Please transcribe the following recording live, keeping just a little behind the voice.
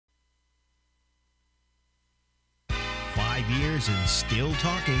years and still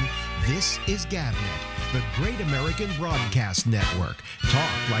talking. This is GabNet, the Great American Broadcast Network.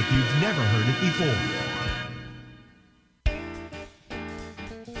 Talk like you've never heard it before.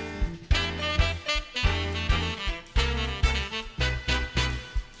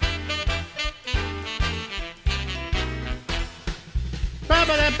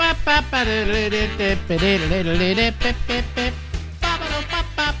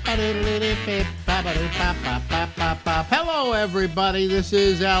 Hello, everybody. This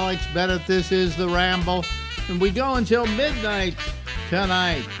is Alex Bennett. This is the Ramble, and we go until midnight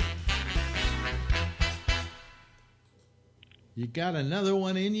tonight. You got another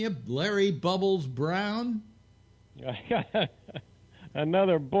one in you, Larry Bubbles Brown?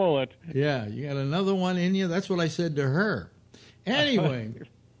 Another bullet. Yeah, you got another one in you. That's what I said to her. Anyway,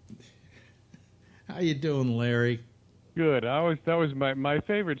 how you doing, Larry? Good. That was my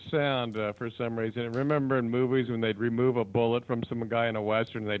favorite sound for some reason. I remember in movies when they'd remove a bullet from some guy in a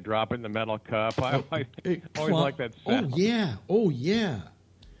western, they'd drop it in the metal cup. I always like that sound. Oh yeah.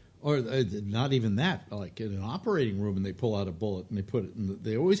 Or not even that. Like in an operating room, and they pull out a bullet and they put it in.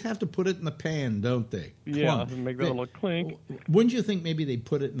 They always have to put it in the pan, don't they? Yeah, make that little clink. Wouldn't you think maybe they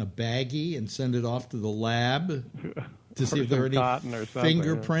put it in a baggie and send it off to the lab to see if there are any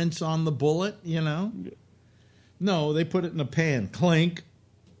fingerprints on the bullet? You know. No, they put it in a pan. Clink.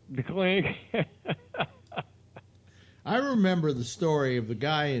 The clink. I remember the story of the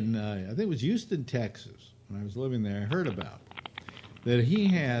guy in, I think it was Houston, Texas, when I was living there. I heard about that he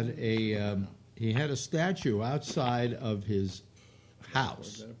had a statue outside of his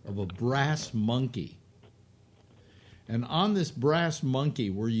house of a brass monkey. And on this brass monkey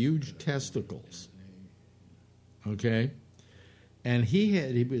were huge testicles. Okay? And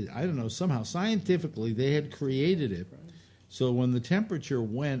I don't know, somehow scientifically they had created it so when the temperature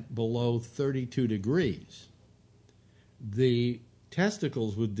went below 32 degrees, the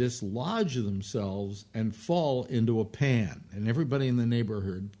testicles would dislodge themselves and fall into a pan, and everybody in the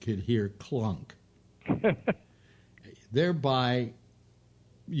neighborhood could hear clunk. Thereby,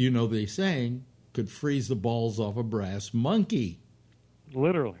 they saying, could freeze the balls off a brass monkey.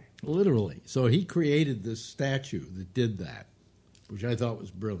 Literally. So he created this statue that did that, which I thought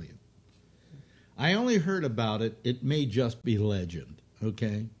was brilliant. I only heard about it. It may just be legend,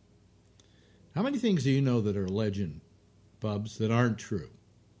 okay? How many things do you know that are legend, Bubs, that aren't true?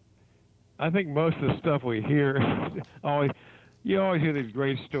 I think most of the stuff we hear, you always hear these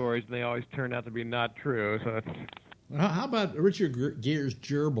great stories, and they always turn out to be not true. So how about Richard Gere's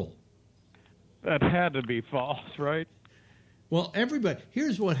gerbil? That had to be false, right? Well,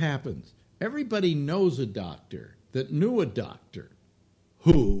 here's what happens. Everybody knows a doctor that knew a doctor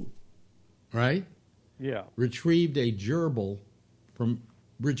who, right? Yeah. Retrieved a gerbil from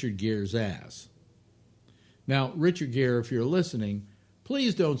Richard Gere's ass. Now, Richard Gere, if you're listening,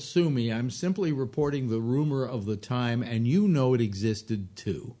 please don't sue me. I'm simply reporting the rumor of the time, and you know it existed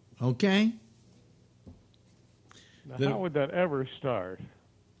too. Okay? Now, how would that ever start?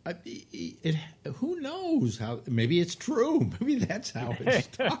 Who knows how? Maybe it's true. Maybe that's how it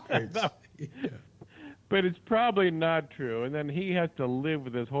starts. Yeah. But it's probably not true, and then he has to live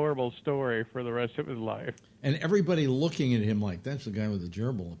with this horrible story for the rest of his life. And everybody looking at him like, that's the guy with the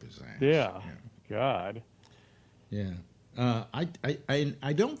gerbil up his ass. Yeah. God. Yeah.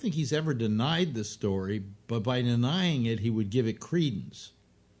 I don't think he's ever denied the story, but by denying it, he would give it credence,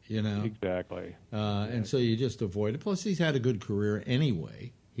 Exactly. And so you just avoid it. Plus, he's had a good career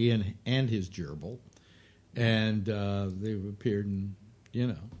anyway, he and his gerbil. And they've appeared in,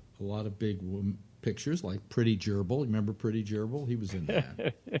 a lot of big pictures like Pretty Gerbil. Remember Pretty Gerbil? He was in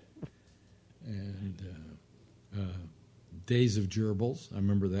that. And Days of Gerbils. I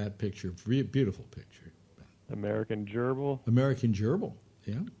remember that picture. Beautiful picture. American Gerbil. American Gerbil.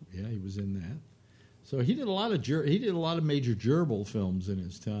 Yeah, he was in that. So he did a lot of major gerbil films in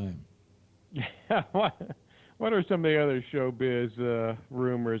his time. Yeah. What are some of the other showbiz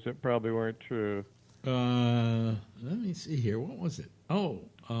rumors that probably weren't true? Let me see here. What was it? Oh,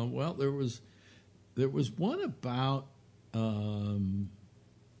 well, there was one about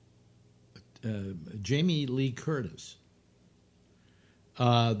Jamie Lee Curtis.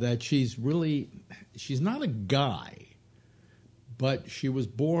 That she's not a guy, but she was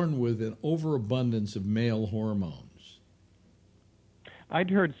born with an overabundance of male hormones. I'd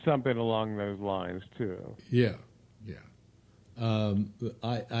heard something along those lines too. Yeah. I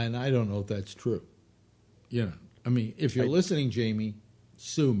don't know if that's true. I mean, if you're listening, Jamie,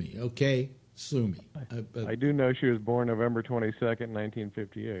 sue me, okay? Sue me. I do know she was born November 22nd,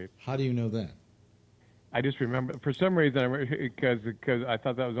 1958. How do you know that? I just remember, for some reason, because I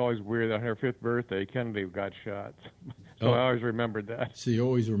thought that was always weird. On her 5th birthday, Kennedy got shot. So I always remembered that. So you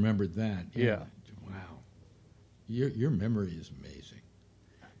always remembered that. Yeah. Wow. Your memory is amazing.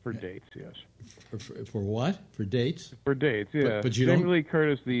 For dates, yes. For what? For dates? For dates, yeah. But you Jamie don't... Lee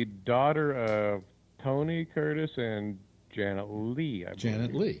Curtis, the daughter of Tony Curtis and Janet Leigh, I believe.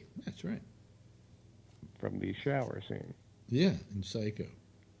 Janet Leigh, that's right. From the shower scene. Yeah, in Psycho.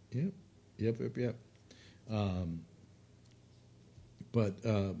 Yep. Let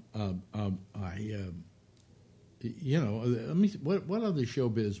me. What other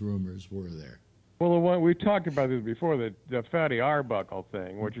showbiz rumors were there? Well, the one we talked about this before, the Fatty Arbuckle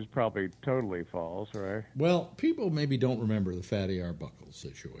thing, which is probably totally false, right? Well, people maybe don't remember the Fatty Arbuckle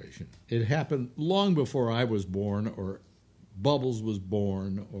situation. It happened long before I was born, or Bubbles was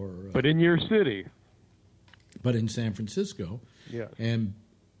born, or. But in your city. But in San Francisco. Yes. And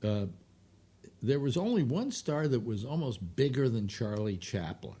there was only one star that was almost bigger than Charlie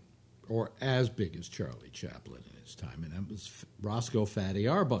Chaplin, or as big as Charlie Chaplin in his time, and that was Roscoe Fatty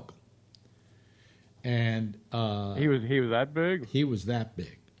Arbuckle. And he was that big? He was that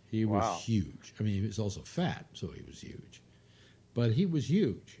big. He Wow. was huge. I mean, he was also fat, so he was huge. But he was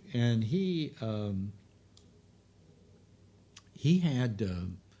huge, and he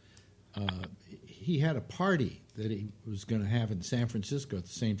had a party that he was going to have in San Francisco at the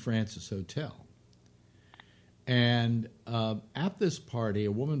St. Francis Hotel. And at this party,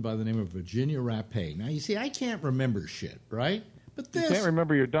 a woman by the name of Virginia Rapé. Now, you see, I can't remember shit, right? But this... You can't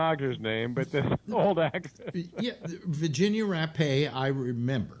remember your doctor's name, but this old actress. Yeah, Virginia Rapé, I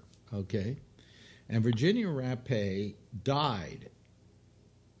remember, okay? And Virginia Rapé died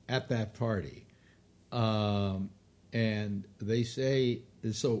at that party. And they say...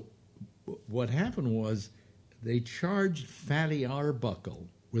 So what happened was they charged Fatty Arbuckle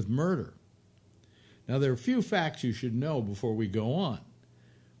with murder. Now, there are a few facts you should know before we go on.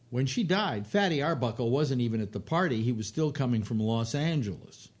 When she died, Fatty Arbuckle wasn't even at the party. He was still coming from Los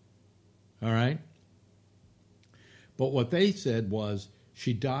Angeles. All right? But what they said was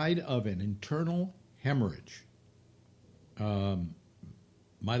she died of an internal hemorrhage.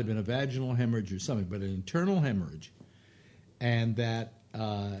 Might have been a vaginal hemorrhage or something, but an internal hemorrhage. And that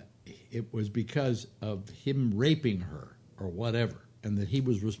it was because of him raping her or whatever, and that he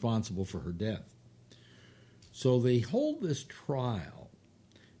was responsible for her death. So they hold this trial,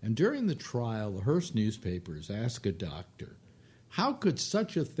 and during the trial, the Hearst newspapers ask a doctor, how could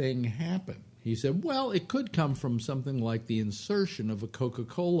such a thing happen? He said, well, it could come from something like the insertion of a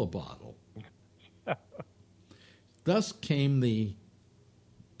Coca-Cola bottle. Thus came the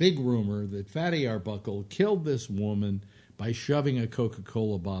big rumor that Fatty Arbuckle killed this woman by shoving a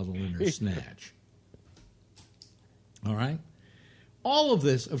Coca-Cola bottle in her snatch. All right? All of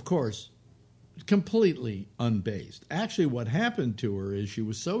this, of course, completely unbased. Actually, what happened to her is she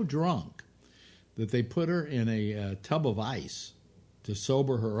was so drunk that they put her in a tub of ice to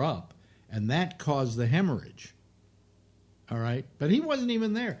sober her up, and that caused the hemorrhage. All right? But he wasn't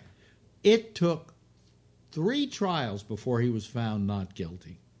even there. It took 3 trials before he was found not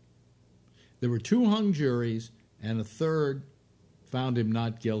guilty. There were 2 hung juries, and a 3rd found him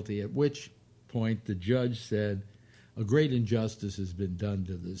not guilty, at which point the judge said, a great injustice has been done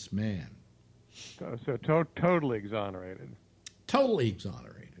to this man. So totally exonerated. Totally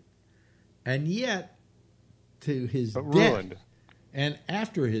exonerated. And yet, to his death, ruined. And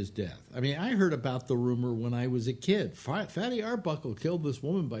after his death, I mean, I heard about the rumor when I was a kid. Fatty Arbuckle killed this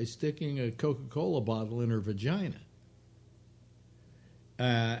woman by sticking a Coca-Cola bottle in her vagina.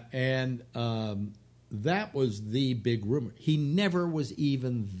 That was the big rumor. He never was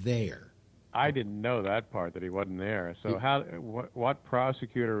even there. I didn't know that part, that he wasn't there. So what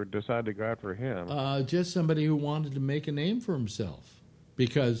prosecutor decided to go after him? Just somebody who wanted to make a name for himself.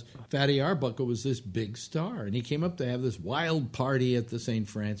 Because Fatty Arbuckle was this big star, and he came up to have this wild party at the St.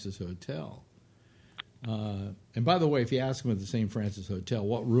 Francis Hotel. And by the way, if you ask them at the St. Francis Hotel,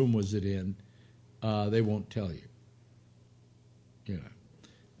 what room was it in, they won't tell you. You know.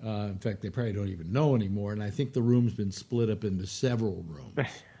 In fact, they probably don't even know anymore, and I think the room's been split up into several rooms.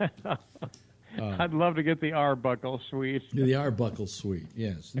 I'd love to get the Arbuckle suite. The Arbuckle suite,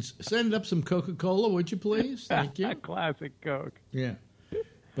 yes. And send up some Coca-Cola, would you please? Thank you. Classic Coke. Yeah.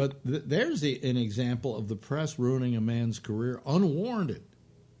 But there's an example of the press ruining a man's career unwarranted.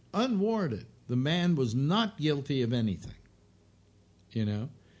 Unwarranted. The man was not guilty of anything, you know.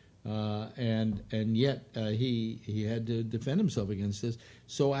 And yet he had to defend himself against this.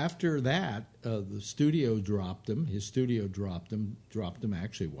 So after that, the studio dropped him. His studio dropped him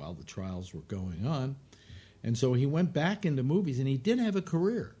actually while the trials were going on. And so he went back into movies, and he did have a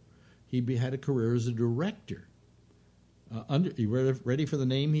career. He had a career as a director. You ready for the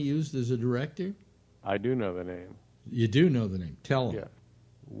name he used as a director? I do know the name. You do know the name. Tell him. Yeah.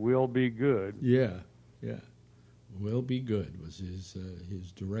 Will Be Good. Yeah. Will Be Good was his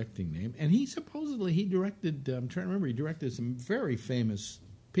directing name, and he supposedly directed. I'm trying to remember. He directed some very famous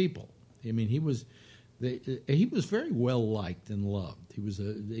people. I mean, he was very well liked and loved.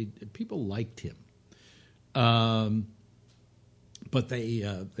 People liked him, but he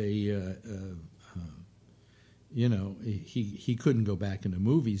couldn't go back into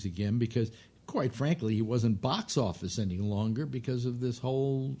movies again because, quite frankly, he wasn't box office any longer because of this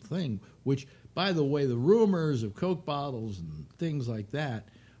whole thing. Which, by the way, the rumors of Coke bottles and things like that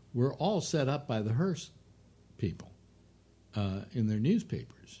were all set up by the Hearst people in their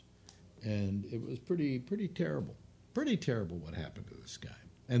newspapers. And it was pretty terrible. Pretty terrible what happened to this guy.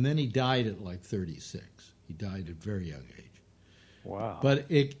 And then he died at like 36. He died at a very young age. Wow.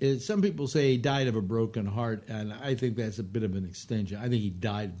 But some people say he died of a broken heart, and I think that's a bit of an extension. I think he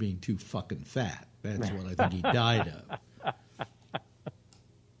died of being too fucking fat. That's what I think he died of.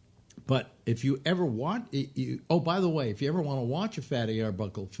 But if you ever want... by the way, if you ever want to watch a Fatty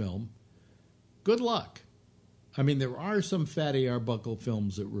Arbuckle film, good luck. I mean, there are some Fatty Arbuckle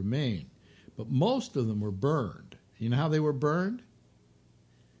films that remain, but most of them were burned. You know how they were burned?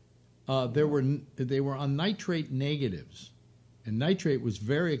 They were on nitrate negatives, and nitrate was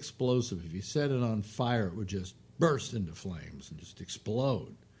very explosive. If you set it on fire, it would just burst into flames and just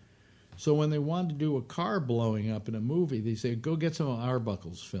explode. So when they wanted to do a car blowing up in a movie, they said, go get some of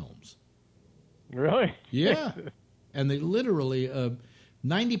Arbuckle's films. Really? Yeah. And they literally...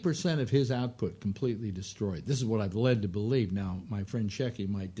 90% of his output completely destroyed. This is what I've led to believe. Now, my friend Shecky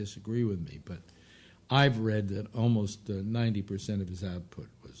might disagree with me, but I've read that almost 90% of his output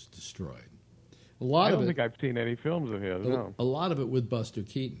was destroyed. I don't think I've seen any films of his, no. A lot of it with Buster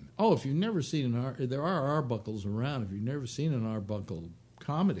Keaton. Oh, if you've never seen there are Arbuckles around. If you've never seen an Arbuckle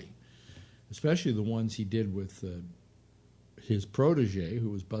comedy, especially the ones he did with his protege,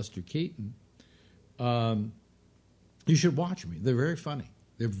 who was Buster Keaton, you should watch them. They're very funny.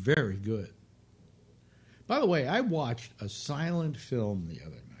 They're very good. By the way, I watched a silent film the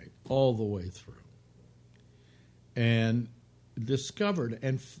other night, all the way through, and discovered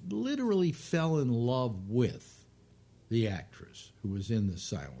and literally fell in love with the actress who was in the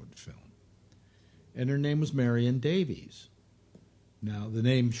silent film. And her name was Marion Davies. Now, the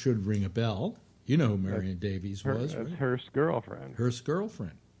name should ring a bell. You know who Marion Davies was, right? Hearst's girlfriend. Hearst's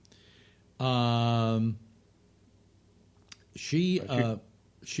girlfriend. She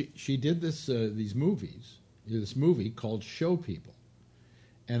did these movies, this movie called Show People,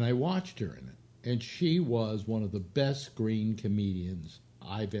 and I watched her in it, and she was one of the best screen comedians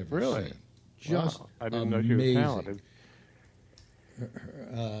I've ever seen. Just wow. I didn't know she was talented.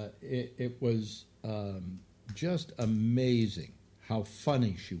 It was just amazing how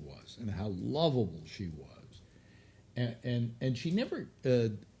funny she was and how lovable she was, and she never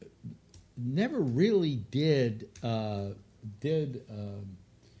really did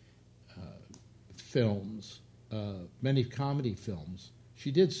films, many comedy films.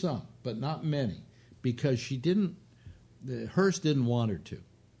 She did some, but not many, because Hearst didn't want her to.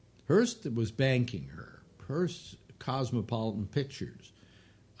 Hearst was banking her. Hearst Cosmopolitan Pictures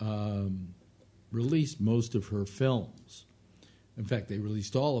released most of her films. In fact, they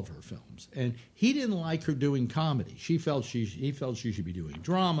released all of her films. And he didn't like her doing comedy. He felt she should be doing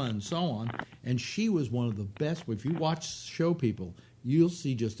drama and so on. And she was one of the best. If you watch Show People, you'll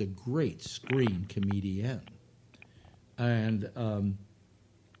see just a great screen comedian. And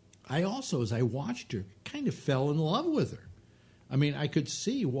I also, as I watched her, kind of fell in love with her. I mean, I could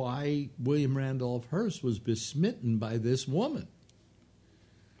see why William Randolph Hearst was besmitten by this woman.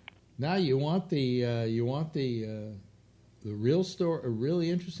 Now, you want the real story, a really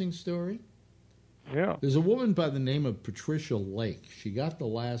interesting story? Yeah. There's a woman by the name of Patricia Lake. She got the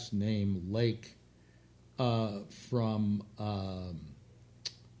last name Lake from,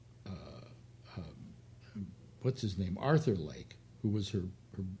 what's his name? Arthur Lake, who was her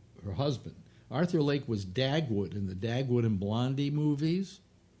husband. Arthur Lake was Dagwood in the Dagwood and Blondie movies.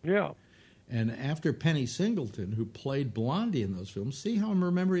 Yeah. And after Penny Singleton, who played Blondie in those films, see how I'm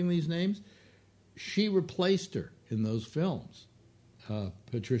remembering these names? She replaced her in those films,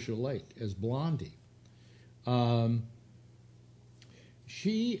 Patricia Lake, as Blondie.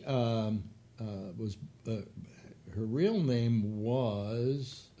 She was, her real name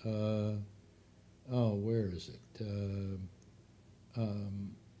was, where is it?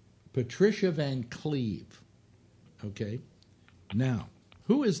 Patricia Van Cleve. Okay. Now,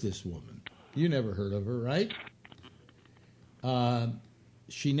 who is this woman? You never heard of her, right?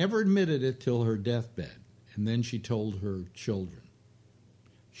 She never admitted it till her deathbed, and then she told her children.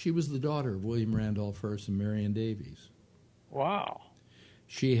 She was the daughter of William Randolph Hearst and Marion Davies. Wow.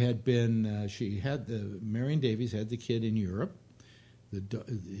 She had been, Marion Davies had the kid in Europe.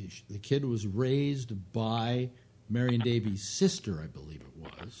 The kid was raised by Marion Davies' sister, I believe it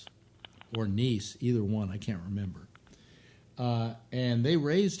was, or niece, either one, I can't remember. And they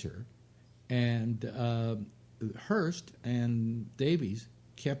raised her, and Hearst and Davies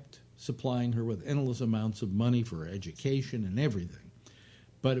kept supplying her with endless amounts of money for her education and everything.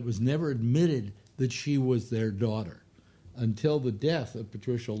 But it was never admitted that she was their daughter until the death of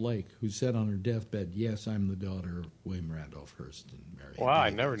Patricia Lake, who said on her deathbed, "Yes, I'm the daughter of William Randolph Hearst and Marion Davies."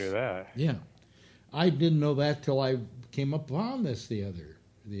 I never knew that. Yeah. I didn't know that till I came upon this the other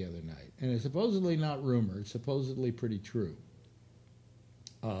night. And it's supposedly not rumor. It's supposedly pretty true.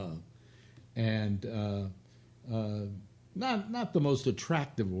 Not the most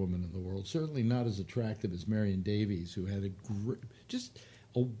attractive woman in the world. Certainly not as attractive as Marion Davies, who had just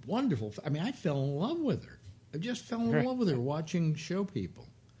a wonderful... I mean, I fell in love with her. I just fell in love with her watching show people.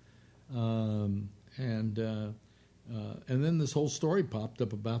 And then this whole story popped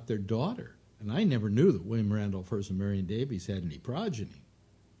up about their daughter. And I never knew that William Randolph Hearst and Marion Davies had any progeny.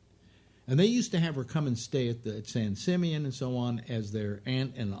 And they used to have her come and stay at San Simeon and so on as their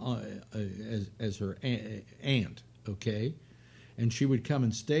aunt and as her aunt, okay? And she would come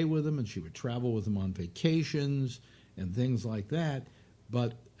and stay with them, and she would travel with them on vacations and things like that.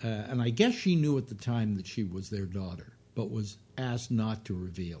 But and I guess she knew at the time that she was their daughter, but was asked not to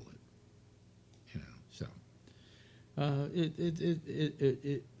reveal it. You know, so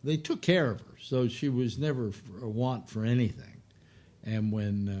they took care of her, so she was never a want for anything. And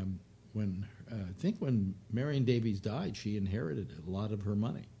when I think when Marion Davies died, she inherited a lot of her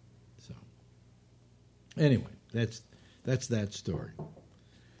money. So anyway, that's that story.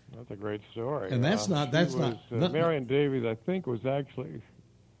 That's a great story. And Marion Davies, I think, was actually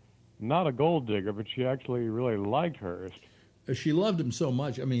not a gold digger, but she actually really liked Hearst. She loved him so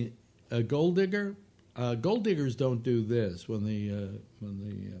much. I mean, a gold digger. Gold diggers don't do this. When the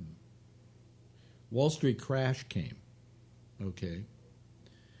Wall Street crash came, okay.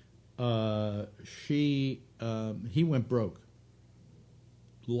 He went broke,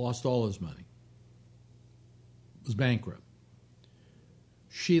 lost all his money, was bankrupt.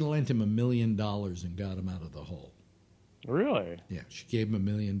 She lent him $1 million and got him out of the hole. Really? Yeah, she gave him $1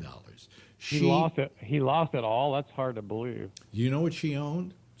 million. He lost it. He lost it all. That's hard to believe. You know what she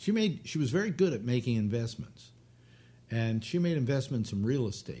owned? She was very good at making investments, and she made investments in real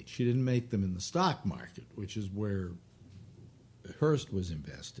estate. She didn't make them in the stock market, which is where Hearst was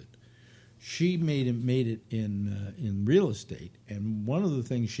invested. She made it in real estate, and one of the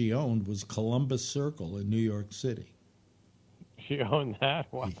things she owned was Columbus Circle in New York City. She owned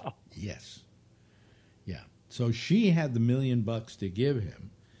that? Wow. Yes. Yeah. So she had the $1 million to give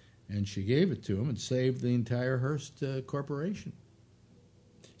him, and she gave it to him and saved the entire Hearst Corporation.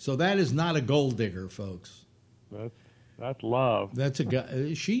 So that is not a gold digger, folks. That's love. That's a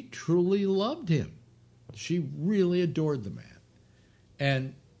guy. She truly loved him. She really adored the man,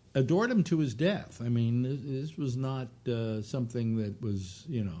 and adored him to his death. I mean, this was not something that was,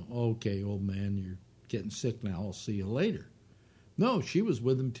 okay, old man, you're getting sick now. I'll see you later. No, she was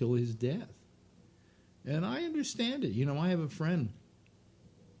with him till his death, and I understand it. I have a friend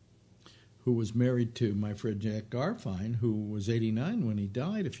who was married to my friend Jack Garfine, who was 89 when he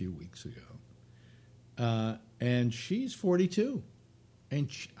died a few weeks ago. And she's 42. And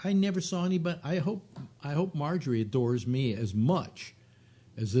I never saw anybody. I hope Marjorie adores me as much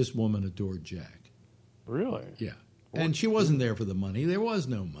as this woman adored Jack. Really? Yeah. And she wasn't there for the money. There was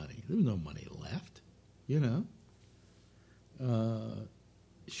no money. There was no money left,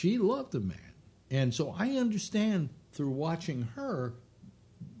 She loved the man. And so I understand through watching her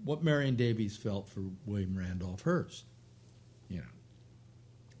what Marion Davies felt for William Randolph Hearst.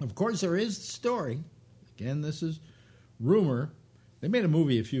 Of course, there is the story. Again, this is rumor. They made a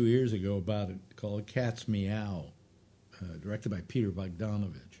movie a few years ago about it called Cat's Meow, directed by Peter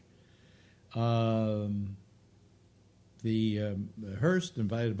Bogdanovich. The Hearst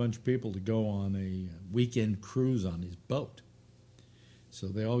invited a bunch of people to go on a weekend cruise on his boat. So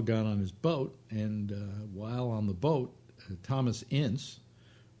they all got on his boat, and while on the boat, Thomas Ince,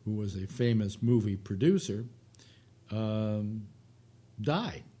 who was a famous movie producer,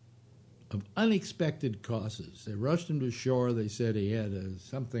 died of unexpected causes. They rushed him to shore. They said he had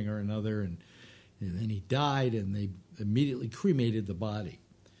something or another, and then he died, and they immediately cremated the body.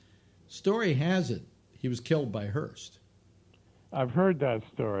 Story has it he was killed by Hearst. I've heard that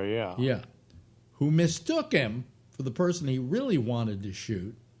story, yeah. Yeah. Who mistook him for the person he really wanted to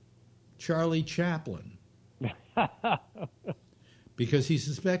shoot, Charlie Chaplin. because he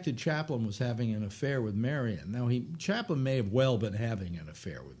suspected Chaplin was having an affair with Marion. Now, Chaplin may have well been having an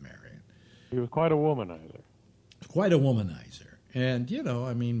affair with Marion. He was quite a womanizer. Quite a womanizer. And,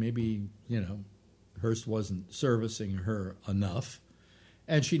 maybe, Hearst wasn't servicing her enough,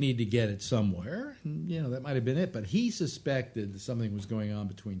 and she needed to get it somewhere. And, that might have been it. But he suspected that something was going on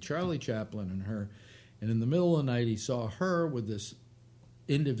between Charlie Chaplin and her. And in the middle of the night, he saw her with this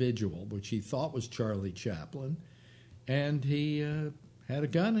individual, which he thought was Charlie Chaplin, and he had a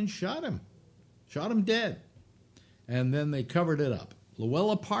gun and shot him dead. And then they covered it up.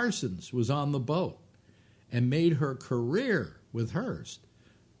 Luella Parsons was on the boat and made her career with Hearst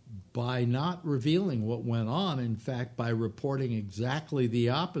by not revealing what went on. In fact, by reporting exactly the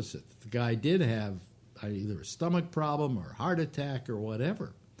opposite. The guy did have either a stomach problem or a heart attack or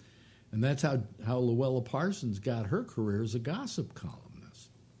whatever. And that's how Luella Parsons got her career as a gossip columnist.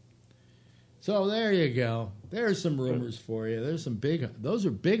 So there you go. There's some rumors for you. Those are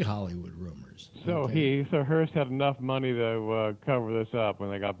big Hollywood rumors. So Hearst had enough money to cover this up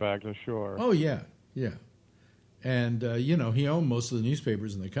when they got back to shore. Oh, yeah. And, he owned most of the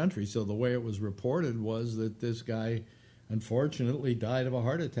newspapers in the country, so the way it was reported was that this guy, unfortunately, died of a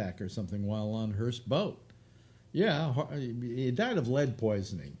heart attack or something while on Hearst's boat. Yeah, he died of lead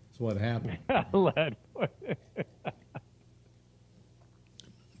poisoning is what happened. Lead poisoning.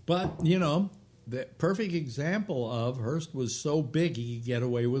 But, the perfect example of Hearst was so big he could get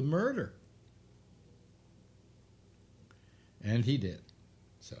away with murder. And he did.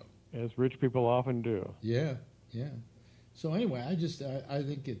 So, as rich people often do. Yeah. So anyway, I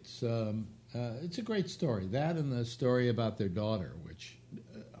think it's a great story. That and the story about their daughter, which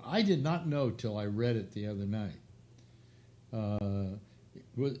I did not know till I read it the other night.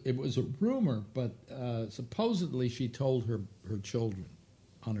 It was a rumor, but supposedly she told her children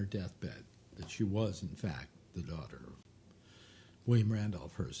on her deathbed that she was, in fact, the daughter of William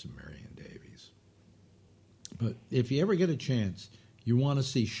Randolph Hearst and Marion Davies. But if you ever get a chance, you want to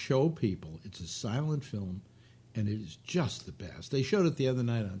see Show People. It's a silent film, and it is just the best. They showed it the other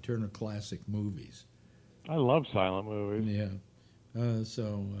night on Turner Classic Movies. I love silent movies. Yeah.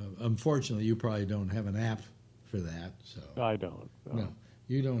 So unfortunately, you probably don't have an app for that. So I don't. No,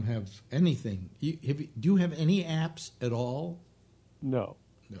 you don't have anything. Do you have any apps at all? No.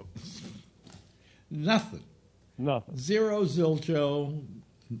 Nothing. Zero, zilcho.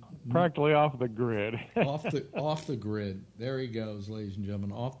 Practically off the grid. off the grid. There he goes, ladies and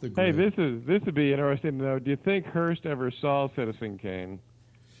gentlemen, off the grid. Hey, this would be interesting to know. Do you think Hearst ever saw Citizen Kane?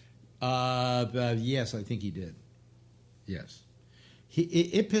 Yes, I think he did. Yes.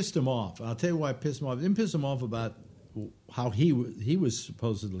 It pissed him off. I'll tell you why it pissed him off. It didn't piss him off about how he was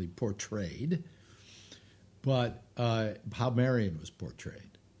supposedly portrayed, but how Marion was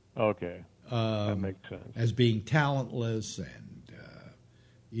portrayed. Okay. That makes sense. As being talentless and,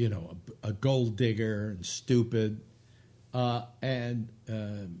 a gold digger and stupid. The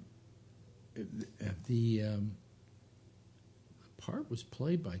part was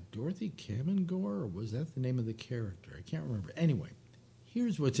played by Dorothy Kamengor, or was that the name of the character? I can't remember. Anyway,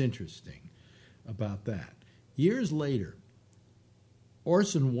 here's what's interesting about that. Years later,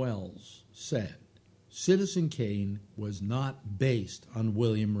 Orson Welles said Citizen Kane was not based on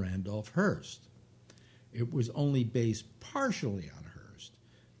William Randolph Hearst. It was only based partially on Hearst,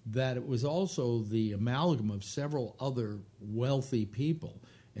 that it was also the amalgam of several other wealthy people.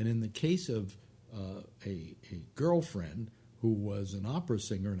 And in the case of a girlfriend who was an opera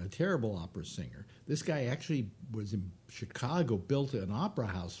singer and a terrible opera singer, this guy actually was in Chicago, built an opera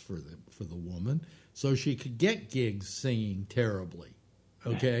house for the woman so she could get gigs singing terribly.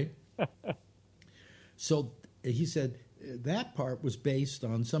 Okay? So he said that part was based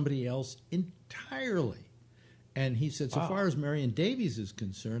on somebody else entirely. And he said, so far as Marion Davies is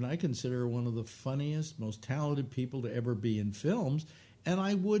concerned, I consider her one of the funniest, most talented people to ever be in films, and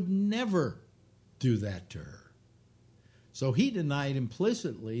I would never do that to her. So he denied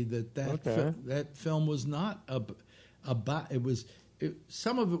implicitly that film was not about.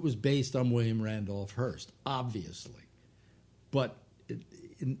 Some of it was based on William Randolph Hearst, obviously, but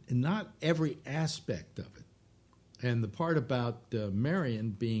in not every aspect of it. And the part about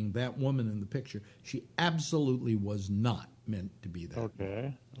Marion being that woman in the picture, she absolutely was not meant to be that.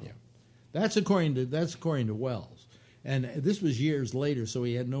 Okay. Yeah, that's according to Wells, and this was years later, so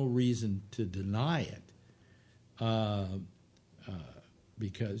he had no reason to deny it,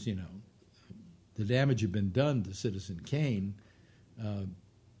 because the damage had been done to Citizen Kane,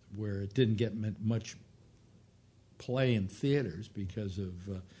 where it didn't get much play in theaters because of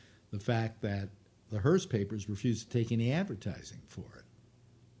the fact that the Hearst papers refused to take any advertising for it.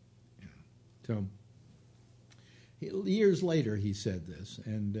 So years later, he said this,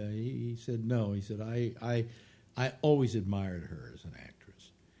 and he said, no, he said, I always admired her as an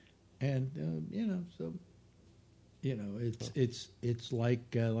actress. And, so, it's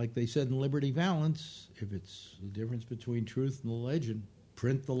like they said in Liberty Valance, if it's the difference between truth and the legend,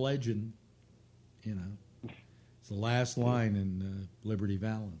 print the legend, It's the last line in Liberty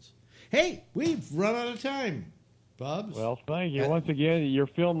Valance. Hey, we've run out of time, Bubs. Well, thank you. Once again, your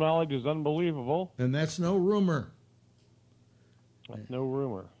film knowledge is unbelievable. And that's no rumor. That's no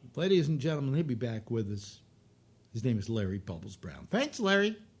rumor. Ladies and gentlemen, he'll be back with us. His name is Larry Bubbles Brown. Thanks,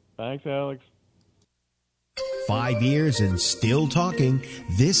 Larry. Thanks, Alex. 5 years and still talking.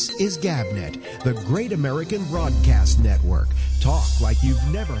 This is GabNet, the Great American Broadcast Network. Talk like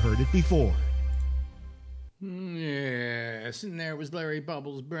you've never heard it before. Yeah, sitting there was Larry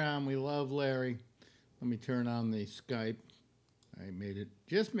Bubbles Brown. We love Larry. Let me turn on the Skype. I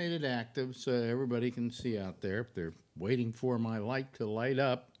just made it active so everybody can see out there. If they're waiting for my light to light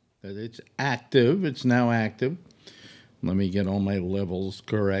up, that it's active. It's now active. Let me get all my levels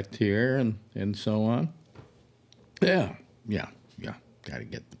correct here and so on. Yeah. Gotta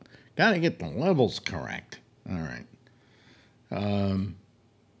get the levels correct. All right.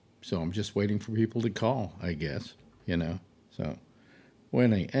 So I'm just waiting for people to call, I guess, So,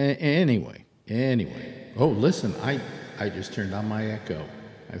 anyway. Oh, listen, I just turned on my echo.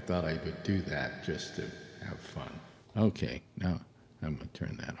 I thought I would do that just to have fun. Okay, now I'm going to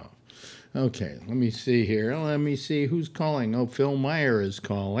turn that off. Okay, let me see here. Let me see who's calling. Oh, Phil Meyer is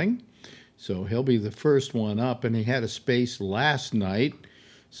calling. So he'll be the first one up, and he had a space last night.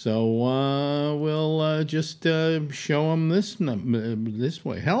 So we'll just show him this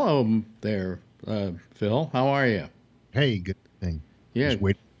way. Hello there, Phil. How are you? Hey, good thing. Yeah. I was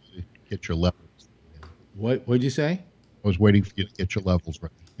waiting to get your levels. What'd you say? I was waiting for you to get your levels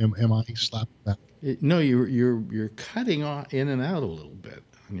right. Am I slapping that? No, you're cutting off in and out a little bit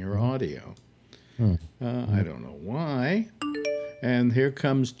on your audio. I don't know why. And here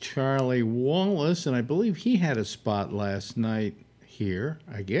comes Charlie Wallace, and I believe he had a spot last night here,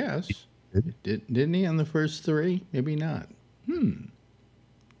 I guess. Didn't he on the first three? Maybe not.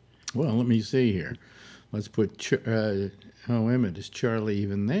 Well, let me see here. Let's put, wait a minute, is Charlie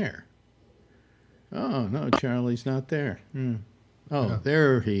even there? Oh, no, Charlie's not there. Oh, yeah.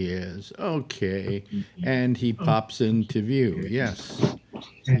 There he is. Okay. And he pops into view. Yes.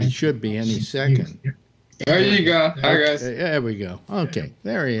 He should be any second. There you go. Hi, guys. There we go. Okay.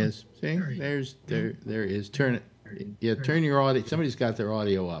 There he is. See? There he is. Turn it. Yeah, turn your audio. Somebody's got their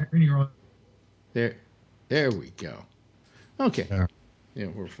audio up. There we go. Okay. Yeah,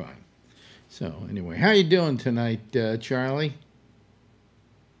 we're fine. So, anyway, how you doing tonight, Charlie?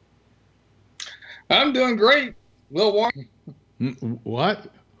 I'm doing great. A little warm.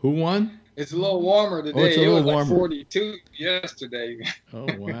 What? Who won? It's a little warmer today. Oh, it's a little warmer. Like 42 yesterday. Oh,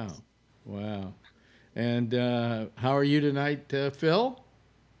 wow. Wow. And how are you tonight, Phil?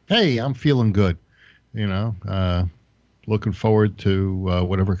 Hey, I'm feeling good. Looking forward to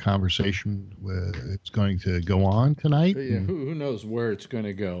whatever conversation it's going to go on tonight. Yeah, who knows where it's going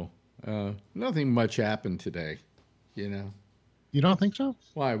to go? Nothing much happened today, You don't think so?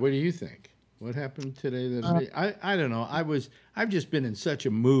 Why? What do you think? What happened today? I don't know. I've just been in such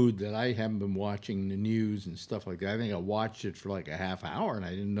a mood that I haven't been watching the news and stuff like that. I think I watched it for like a half hour and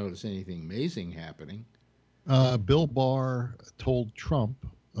I didn't notice anything amazing happening. Bill Barr told Trump,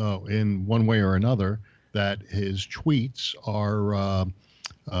 in one way or another, that his tweets are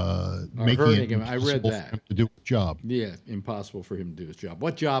making hurting it him. I read that. For him to do his job. Yeah, impossible for him to do his job.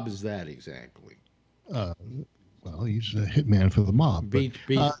 What job is that exactly? Well, he's a hitman for the mob.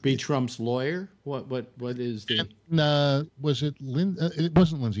 Be Trump's lawyer? What is the? Was it it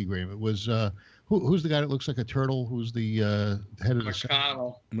wasn't Lindsey Graham. It was who's the guy that looks like a turtle? Who's the head of the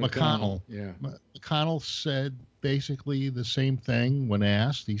McConnell? McConnell. Yeah. McConnell said basically the same thing when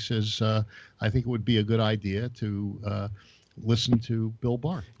asked. He says, "I think it would be a good idea to listen to Bill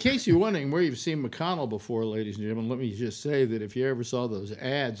Barr." In case you're wondering where you've seen McConnell before, ladies and gentlemen, let me just say that if you ever saw those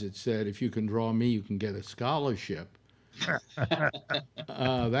ads that said, if you can draw me, you can get a scholarship,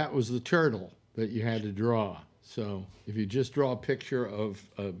 that was the turtle that you had to draw. So if you just draw a picture of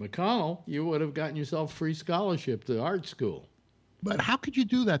McConnell, you would have gotten yourself a free scholarship to art school. But how could you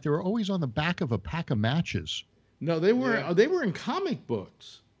do that? They were always on the back of a pack of matches. No, they were. Yeah. They were in comic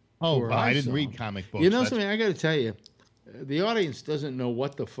books. Oh, I didn't read comic books. Something I got to tell you. The audience doesn't know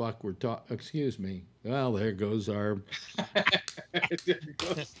what the fuck we're talking. Excuse me. Well, there goes our. There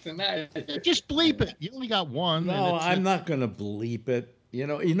goes tonight. Just bleep it. You only got one. No, I'm not going to bleep it. You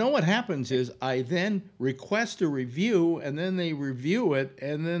know what happens is I then request a review, and then they review it,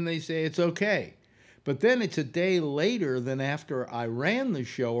 and then they say it's okay. But then it's a day later than after I ran the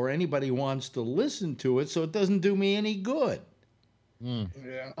show or anybody wants to listen to it, so it doesn't do me any good.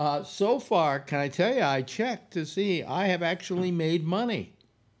 Yeah. So far, can I tell you, I checked to see I have actually made money.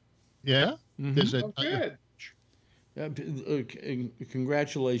 Yeah? There's a, Oh, good.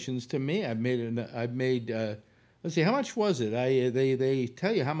 Congratulations to me. I've made let's see, how much was it? They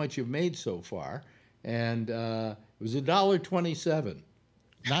tell you how much you've made so far, and it was $1.27.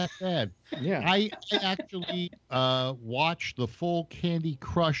 not bad. Yeah. I actually watched the full Candy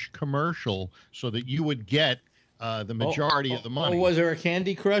Crush commercial so that you would get the majority of the money. Oh, was there a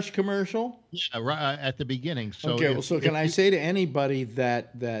Candy Crush commercial? Yeah, right at the beginning. So Okay, well, so can I say to anybody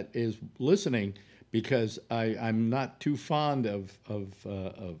that is listening, because I'm not too fond of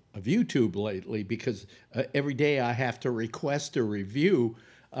YouTube lately, because every day I have to request a review.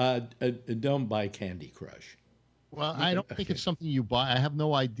 Don't buy Candy Crush. Well, I don't think it's something you buy. I have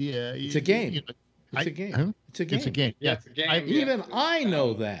no idea. It's a game. It's a game. Huh? It's a game. It's a game. Yeah, Yeah. it's a game. Even I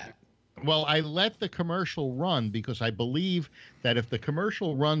know that. Well, I let the commercial run because I believe that if the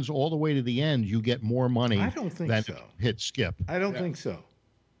commercial runs all the way to the end, you get more money I don't think than so. if you hit skip. I don't think so.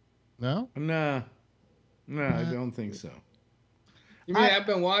 No? Nah. No, I don't think so. You mean I've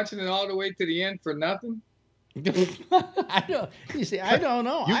been watching it all the way to the end for nothing? I don't. You see, I don't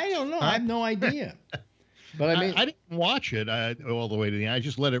know. I don't know. I have no idea. But I mean, I didn't watch it all the way to the end. I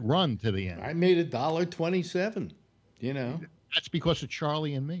just let it run to the end. I made $1.27. You know. That's because of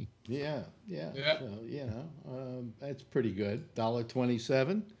Charlie and me. Yeah. Yeah. So, that's pretty good.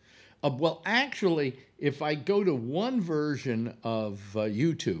 $1.27. Well, actually, if I go to one version of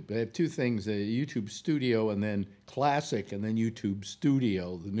YouTube, they have two things: YouTube Studio and then Classic, and then YouTube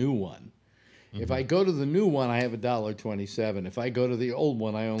Studio, the new one. If I go to the new one, I have $1.27. If I go to the old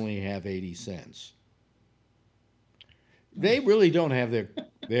one, I only have 80 cents. They really don't have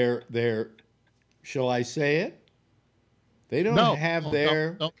their. Shall I say it? They don't have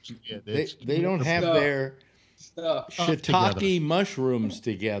their. They don't have their shiitake mushrooms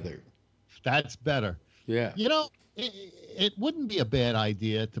together. That's better. Yeah. You know, it wouldn't be a bad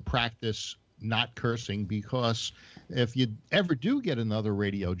idea to practice not cursing, because if you ever do get another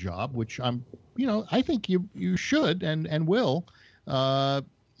radio job, which I think you should and will,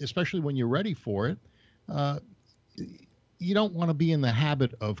 especially when you're ready for it, you don't want to be in the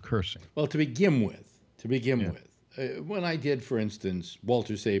habit of cursing. Well, to begin with, when I did, for instance,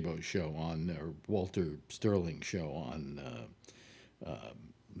 Walter Sabo's show or Walter Sterling's show on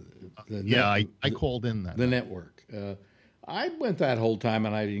I called in that the network. I went that whole time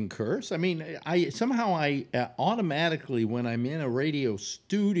and I didn't curse. I mean, I automatically, when I'm in a radio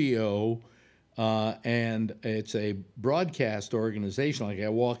studio and it's a broadcast organization, like I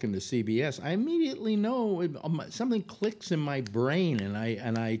walk into CBS, I immediately know something clicks in my brain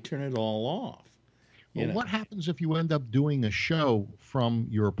and I turn it all off. Well, what happens if you end up doing a show from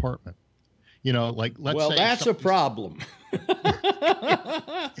your apartment? You know, like let's say. Well, that's a problem.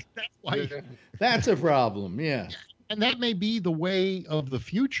 That's a problem. Yeah. And that may be the way of the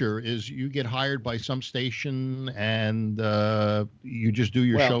future, is you get hired by some station and you just do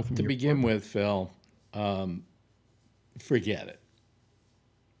your show from to your begin apartment. with, Phil, forget it.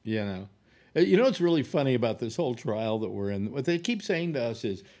 You know what's really funny about this whole trial that we're in? What they keep saying to us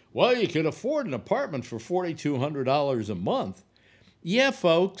is, well, you could afford an apartment for $4,200 a month. Yeah,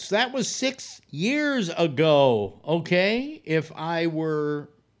 folks, that was 6 years ago, okay? If I were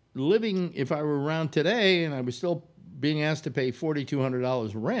around today and I was still being asked to pay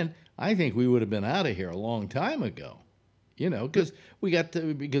 $4,200 rent, I think we would have been out of here a long time ago. Because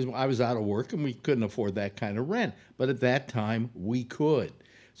I was out of work and we couldn't afford that kind of rent. But at that time, we could.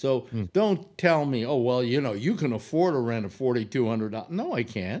 So don't tell me, oh, well, you can afford a rent of $4,200. No, I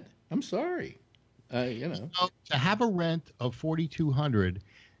can't. I'm sorry. To have a rent of $4,200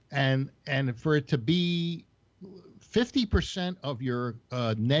 and for it to be 50% of your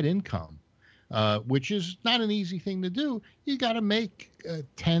net income, which is not an easy thing to do, you got to make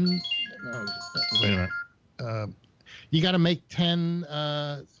you got to make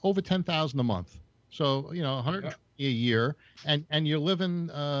over $10,000 a month. So $120 a year, and you're living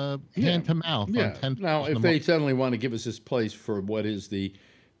hand to mouth. Yeah. On Now, if they suddenly want to give us this place for what is the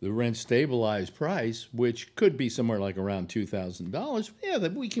rent stabilized price, which could be somewhere like around $2,000,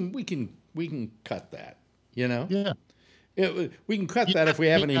 that we can cut that. Yeah. We can cut that if we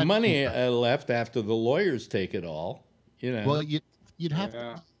have any money left after the lawyers take it all. Well, you'd have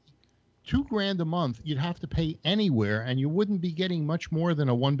 $2,000 a month. You'd have to pay anywhere, and you wouldn't be getting much more than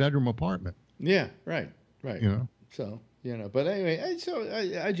a one-bedroom apartment. Yeah, right. So but anyway, I don't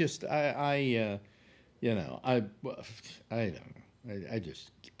know.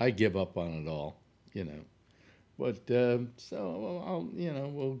 I give up on it all. you know. But so I'll, you know,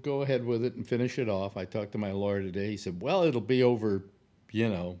 we'll go ahead with it and finish it off. I talked to my lawyer today. He said, well, it'll be over, you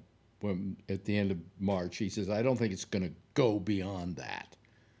know, when at the end of March. He says, I don't think it's going to go beyond that,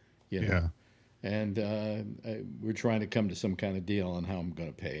 you know. Yeah. And we're trying to come to some kind of deal on how I'm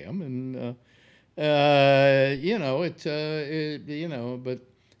going to pay him. And, you know, you know, but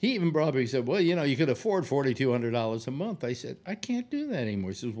he even brought up, he said, well, you know, you could afford $4,200 a month. I said, I can't do that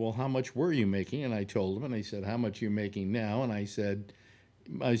anymore. He says, well, how much were you making? And I told him, and I said, how much are you making now? And I said,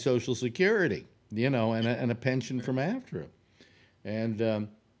 my Social Security, you know, and a pension from after him. And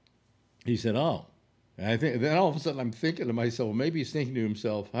he said, oh. And I think then all of a sudden I'm thinking to myself, well, maybe he's thinking to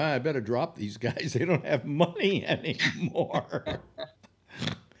himself, I better drop these guys. They don't have money anymore.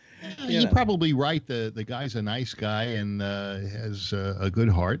 You're probably right. The guy's a nice guy and has a good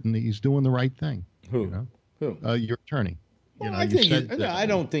heart, and he's doing the right thing. Who? You know? Who? Your attorney. Well, You know, I you think said that- I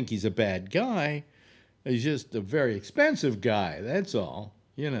don't think he's a bad guy. He's just a very expensive guy. That's all.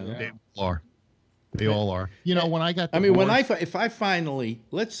 You know. They all are. They all are. You know, when I got I mean, when divorced- if I finally,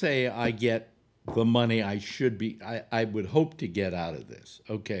 let's say I get the money I should be, I would hope to get out of this,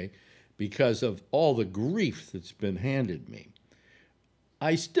 okay, because of all the grief that's been handed me.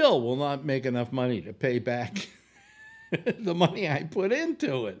 I still will not make enough money to pay back the money I put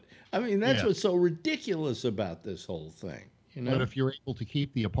into it. I mean, that's what's so ridiculous about this whole thing. You know? But if you're able to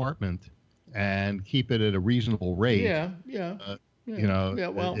keep the apartment and keep it at a reasonable rate, yeah. you know, Yeah,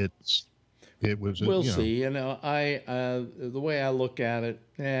 well, it was. we'll you know, see. You know, the way I look at it,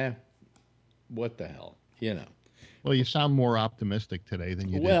 what the hell, you know. Well, you sound more optimistic today than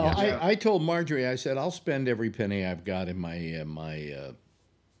you did Well, yesterday. I told Marjorie, I said, I'll spend every penny I've got in my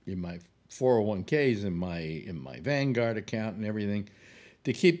 401ks, in my Vanguard account and everything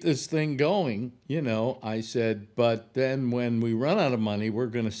to keep this thing going. You know, I said, but then when we run out of money, we're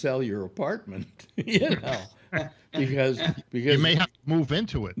going to sell your apartment, you know, because you may have to move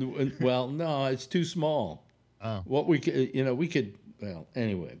into it. Well, no, it's too small. Oh. What we could, you know, well,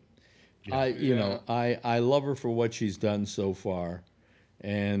 anyway. I love her for what she's done so far,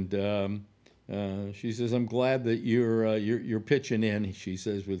 and she says, "I'm glad that you're pitching in." She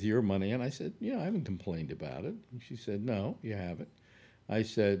says, "with your money," and I said, "Yeah, I haven't complained about it." And she said, "No, you haven't." She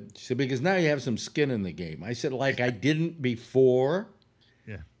said, "Because now you have some skin in the game." I said, "Like I didn't before."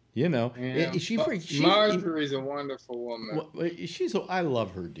 Yeah. You know, Yeah. Marjorie's a wonderful woman. I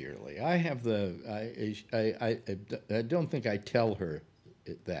love her dearly. I have I don't think I tell her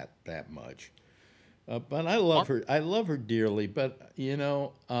that much, but I love her. I love her dearly. But you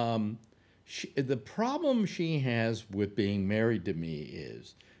know, the problem she has with being married to me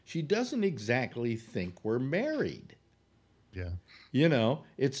is she doesn't exactly think we're married. Yeah. You know,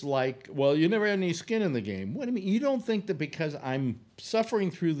 it's like, well, you never had any skin in the game. What do you mean? You don't think that because I'm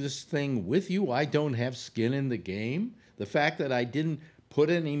suffering through this thing with you, I don't have skin in the game? The fact that I didn't put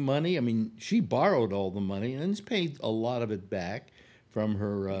any money, I mean, she borrowed all the money and has paid a lot of it back from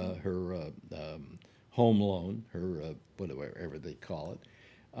her home loan, her whatever they call it,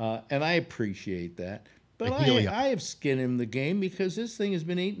 and I appreciate that. But I have skin in the game because this thing has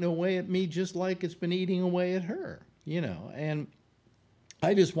been eating away at me just like it's been eating away at her, you know. And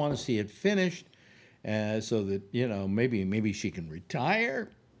I just want to see it finished, so that you know maybe she can retire,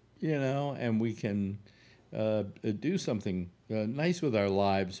 you know, and we can do something nice with our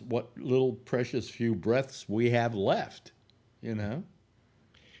lives. What little precious few breaths we have left, you know.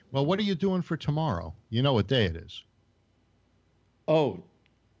 Well, what are you doing for tomorrow? You know what day it is. Oh,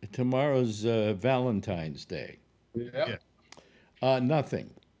 tomorrow's Valentine's Day. Yeah. Nothing.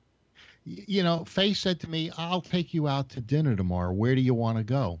 You know, Faye said to me, I'll take you out to dinner tomorrow. Where do you want to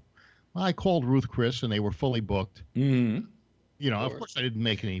go? Well, I called Ruth Chris, and they were fully booked. Mm-hmm. You know, of course, I didn't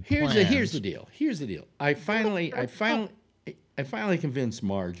make any Here's plans. the deal. I finally convinced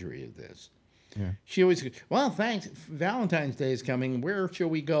Marjorie of this. Yeah. She always goes, well, thanks. Valentine's Day is coming. Where shall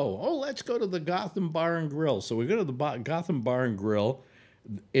we go? Oh, let's go to the Gotham Bar and Grill. So we go to the Gotham Bar and Grill.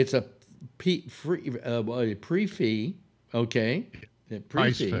 It's a pre-fee, okay?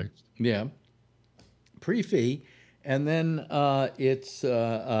 Price Pre-fee. fixed. Yeah. Pre-fee. And then it's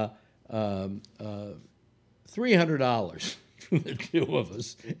 $300 for the two of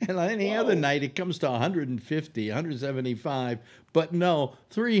us. And any other night it comes to $150, $175, but no,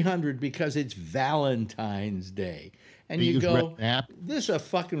 $300 because it's Valentine's Day. And you go, this is a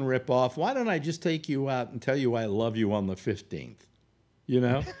fucking ripoff. Why don't I just take you out and tell you I love you on the 15th? You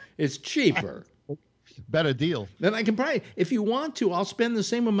know, it's cheaper. Better deal. Then I can probably, if you want to, I'll spend the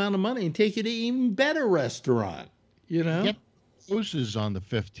same amount of money and take you to an even better restaurant. You know, Get roses on the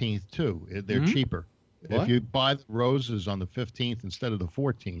 15th too. They're cheaper. What? If you buy the roses on the 15th instead of the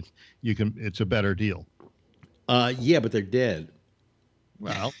 14th, you can. It's a better deal. Yeah, but they're dead.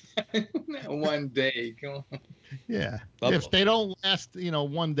 Well, One day. Come on. yeah. If they don't last,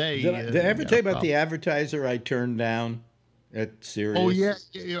 1 day. Did I ever tell you about the advertiser I turned down at Sirius? Oh yeah,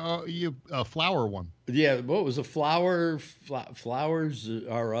 you flower one. Yeah, what was a flowers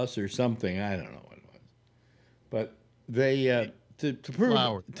are us or something? I don't know what it was, but they to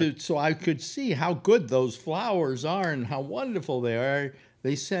prove so I could see how good those flowers are and how wonderful they are.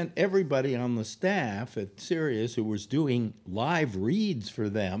 They sent everybody on the staff at Sirius who was doing live reads for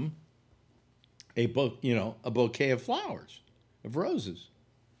them a bouquet of flowers, of roses.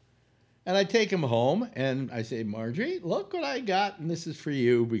 And I take them home and I say, Marjorie, look what I got, and this is for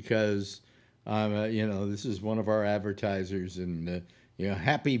you because, this is one of our advertisers, and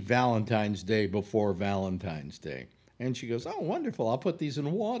happy Valentine's Day before Valentine's Day. And she goes, oh, wonderful! I'll put these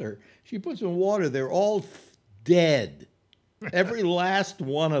in water. She puts them in water. They're all dead. Every last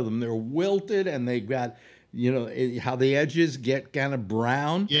one of them. They're wilted, and they've got, how the edges get kind of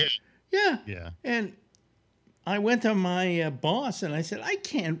brown. Yeah. Yeah. Yeah. And I went to my boss and I said, I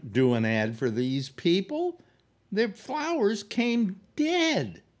can't do an ad for these people. Their flowers came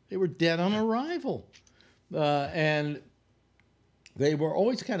dead. They were dead on arrival. And they were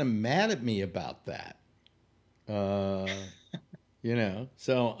always kind of mad at me about that. But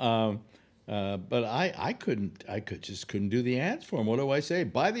I just couldn't do the ads for them. What do I say?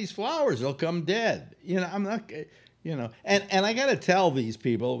 Buy these flowers, they'll come dead. I'm not, and I got to tell these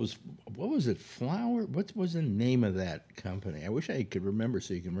people, what was it? What was the name of that company? I wish I could remember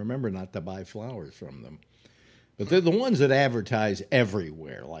so you can remember not to buy flowers from them. But they're the ones that advertise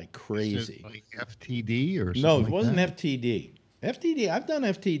everywhere like crazy. Is it like FTD or something? No, it like wasn't that? FTD. FTD, I've done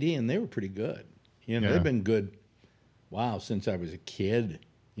FTD and they were pretty good. They've been good, since I was a kid,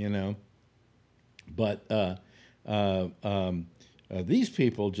 But these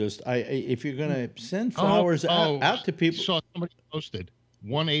people just, if you're going to send flowers out to people. Saw somebody posted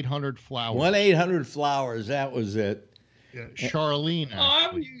 1-800-FLOWERS. 1-800-FLOWERS, that was it. Yeah, Charlene.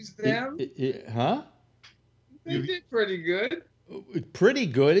 I've used them. Huh? They did pretty good. Pretty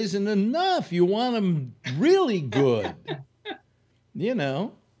good isn't enough. You want them really good.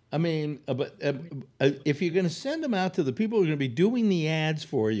 I mean, but if you're going to send them out to the people who are going to be doing the ads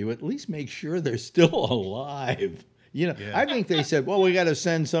for you, at least make sure they're still alive. I think they said, well, we got to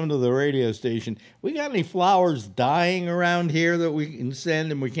send some to the radio station. We got any flowers dying around here that we can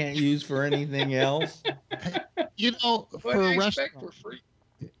send and we can't use for anything else? For a restaurant. For free?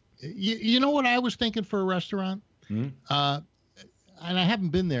 You know what I was thinking for a restaurant? And I haven't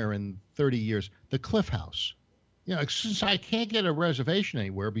been there in 30 years. The Cliff House. Since I can't get a reservation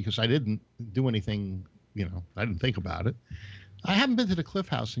anywhere because I didn't do anything, I didn't think about it. I haven't been to the Cliff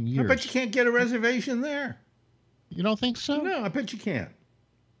House in years. I bet you can't get a reservation there. You don't think so? No, I bet you can't.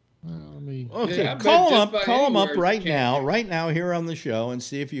 Okay, Yeah, call them up right now here on the show and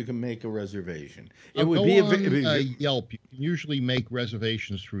see if you can make a reservation. It would be on Yelp. You can usually make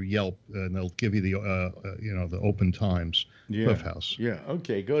reservations through Yelp, and they'll give you the open times. Cliff House. Yeah.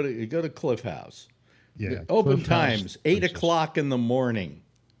 Okay. Go to Cliff House. Yeah. Open Cliff times, House, 8:00 in the morning.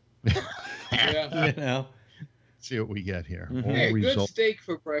 Yeah. See what we get here. Mm-hmm. Hey, good steak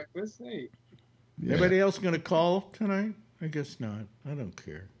for breakfast. Hey. Yeah. Anybody else going to call tonight? I guess not. I don't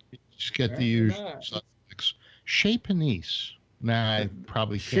care. Just get the usual suspects. Chez Panisse. Nah, I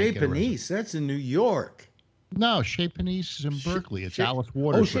probably can't. Chez Panisse. That's in New York. No, Chez Panisse is in Berkeley. It's Alice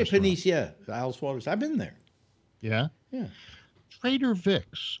Waters. Oh, Chez Panisse, yeah. Alice Waters. I've been there. Yeah? Yeah. Trader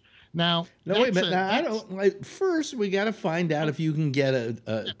Vic's. Now, no, wait a minute. Now, I don't. First, we got to find out if you can get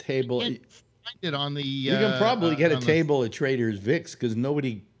a table. You you can probably get a table at Trader Vic's because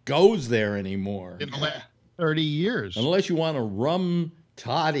nobody goes there anymore. In the last 30 years. Unless you want a rum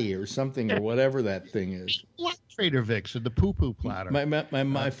toddy or something or whatever that thing is. Like Trader Vic's at the poo-poo platter.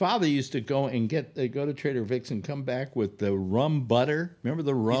 My father used to go and go to Trader Vic's and come back with the rum butter. Remember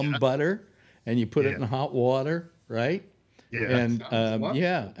the rum butter? And you put it in hot water, right? Yeah. And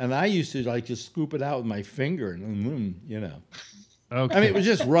and I used to just scoop it out with my finger and Okay. I mean, it was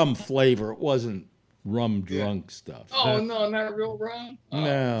just rum flavor. It wasn't rum drunk stuff. Oh no, not real rum. Oh.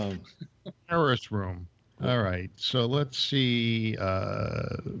 No. Terrace room. All right. So let's see. Do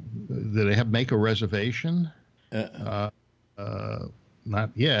they make a reservation? Not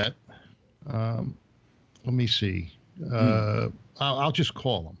yet. Let me see. I'll just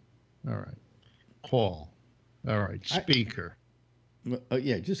call them. All right. Call. All right. Speaker.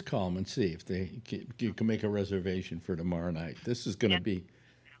 Yeah, just call them and see if you can make a reservation for tomorrow night. This is going to be.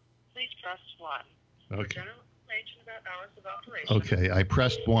 Please press 1. Okay. General information about hours of operation. Okay. I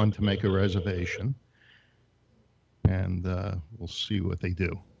pressed 1 to make a reservation. and we'll see what they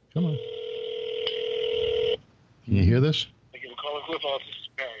do. Come on. Can you hear this? Thank you for calling Cliff Office. This is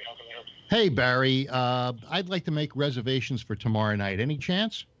Barry. How can I help you? Hey, Barry. I'd like to make reservations for tomorrow night. Any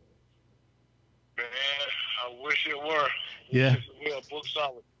chance? Man, I wish it were. Yeah. We are booked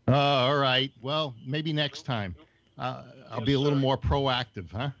solid. All right. Well, maybe next time. I'll be a little more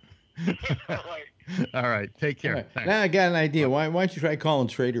proactive, huh? All right. All right. Take care. Right. Now I got an idea. Why don't you try calling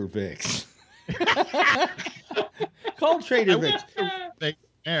Trader Vic's? Call Trader Vic's.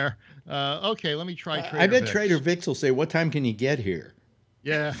 There. Okay, let me try Trader I bet Vic's. Trader Vic's will say, "What time can you get here?"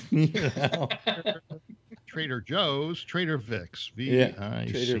 Yeah. You know? Trader Joe's, Trader Vic's.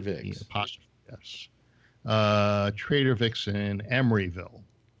 Trader Vic's. Apostrophe S. Trader Vic's in Emeryville.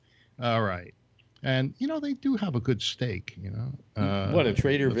 All right. And, they do have a good steak, What, a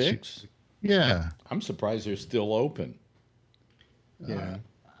Trader let's see. Vic's? Yeah. I'm surprised they're still open. Yeah.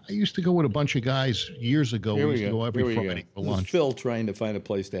 I used to go with a bunch of guys years ago. Here We we used to go. go every Friday for This is lunch. Phil trying to find a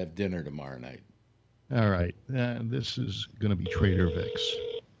place to have dinner tomorrow night. All right. This is going to be Trader Vic's.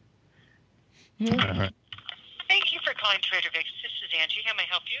 All right. Thank you for calling Trader Vic's. This is Angie. How may I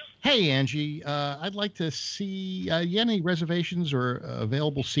help you? Hey, Angie. I'd like to see you any reservations or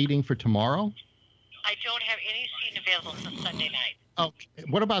available seating for tomorrow? I don't have any seating available until Sunday night. Okay.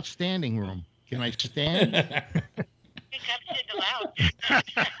 What about standing room? Can I stand? You got to sit in the lounge. Stand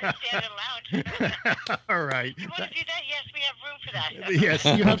in the lounge. All right. You want to do that? Yes, we have room for that. Yes,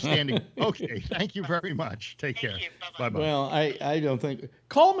 you have standing. Okay. Thank you very much. Take care. Thank you. Bye-bye. Bye-bye. Well, I don't think.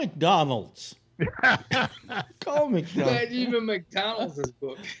 Call McDonald's. Call McDonald's. Glad even McDonald's is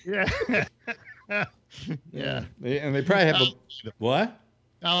booked. Yeah. Yeah. And they probably have a what?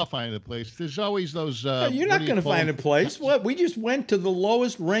 I'll find a place. There's always those. You're not going to find a place. What? We just went to the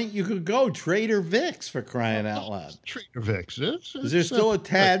lowest rent you could go, Trader Vic's, for crying out loud. Trader Vic's. Is there still a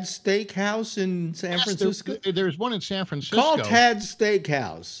Tad's Steakhouse in San Francisco? There's one in San Francisco. Call Tad's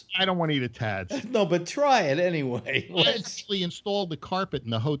Steakhouse. I don't want to eat at Tad's. No, but try it anyway. I actually installed the carpet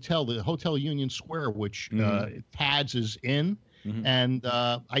in the Hotel Union Square, which Tad's is in. Mm-hmm. And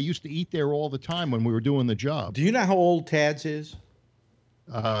I used to eat there all the time when we were doing the job. Do you know how old Tad's is?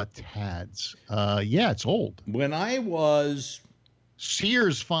 Tad's. Yeah, it's old. When I was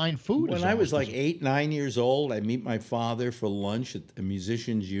Sears Fine Food. When I was like 8, 9 years old, I'd meet my father for lunch at the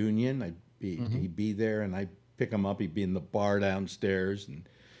Musicians Union. He'd be there, and I'd pick him up. He'd be in the bar downstairs, and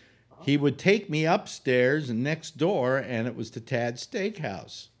he would take me upstairs and next door, and it was to Tad's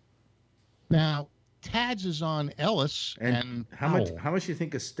Steakhouse. Now, Tad's is on Ellis and how much do you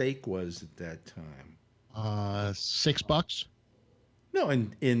think a steak was at that time? $6. No,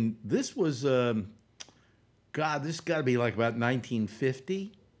 and this was God, this got to be like about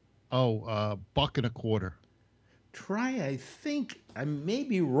 1950. Oh, $1.25. I think I may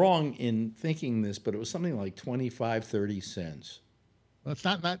be wrong in thinking this, but it was something like 25, 30 cents. Well,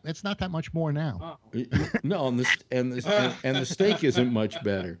 it's not that much more now. No, and the steak isn't much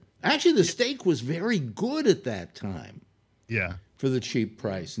better. Actually, the steak was very good at that time. Yeah. For the cheap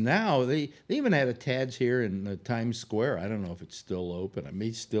price. Now they even had a Tad's here in Times Square. I don't know if it's still open. It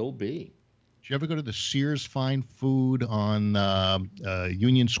may still be. Did you ever go to the Sears Fine Food on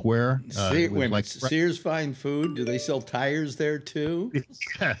Union Square? Sears Fine Food. Do they sell tires there too?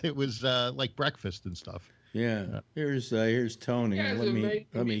 Yeah, it was like breakfast and stuff. Yeah. Here's Tony. Yeah,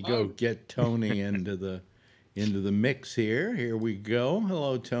 Let me go get Tony into the mix here. Here we go.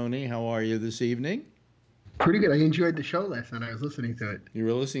 Hello, Tony. How are you this evening? Pretty good. I enjoyed the show last night. I was listening to it. You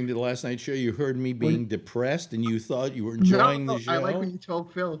were listening to the last night's show. You heard me being depressed, and you thought you were enjoying the show. I like when you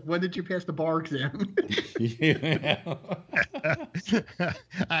told Phil, "When did you pass the bar exam?" Yeah.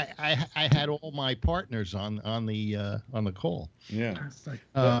 I had all my partners on the call. Yeah.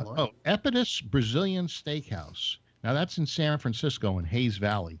 Epidus Brazilian Steakhouse. Now that's in San Francisco in Hayes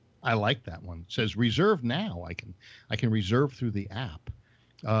Valley. I like that one. It says reserve now. I can reserve through the app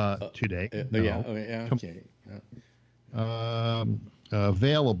today. Yeah. Okay.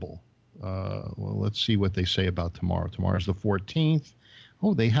 Available. Well, let's see what they say about tomorrow. Tomorrow's the 14th.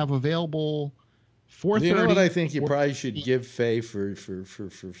 Oh, they have available 4:30. You know what I think you probably should give Faye for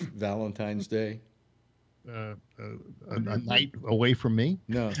Valentine's Day? A night away from me?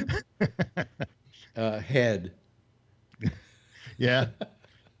 No. Head. Yeah.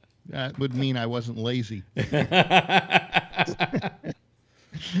 That would mean I wasn't lazy.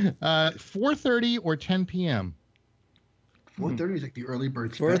 4:30 or 10 p.m. 4:30 is like the early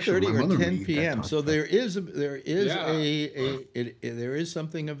bird 4:30 or 10 p.m. So there is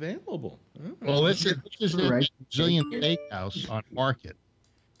something available. Well, this is the Brazilian Steakhouse on Market.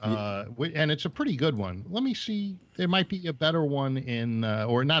 And it's a pretty good one. Let me see. There might be a better one in,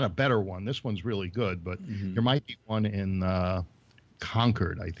 or not a better one. This one's really good, but there might be one in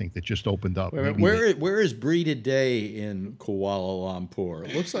Concord, I think, that just opened up. Where is Bree today in Kuala Lumpur?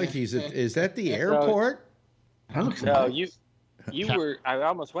 It looks like he's at, is that the airport? No, you were, I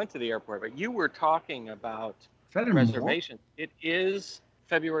almost went to the airport, but you were talking about reservation. It is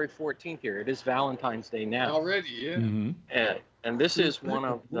February 14th here. It is Valentine's Day now. Already, yeah. And this is one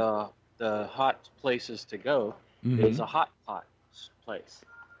of the hot places to go. It's a hot pot place.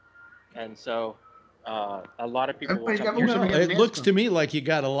 And so a lot of people will check it looks to me like you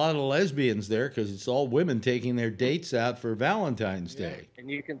got a lot of lesbians there because it's all women taking their dates out for Valentine's Day. And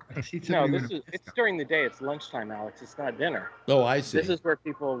you can no, it's during the day. It's lunchtime, Alex. It's not dinner. Oh, I see. This is where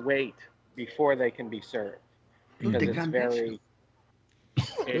people wait before they can be served because it's very.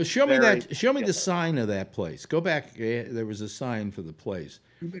 Well, show me that. Show me the sign of that place. Go back. There was a sign for the place.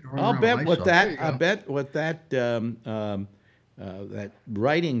 I'll bet what that. I bet what that. That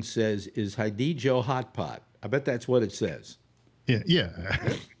writing says is Haidijo Hot Pot. I bet that's what it says. Yeah.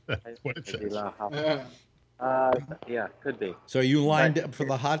 That's what it says. Yeah, could be. So you lined up for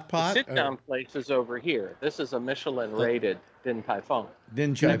the hot pot? The sit-down place is over here. This is a Michelin-rated Din Tai Fung.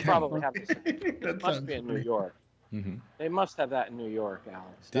 Din Tai Fung. They probably have this. It must be in New York. They must have that in New York,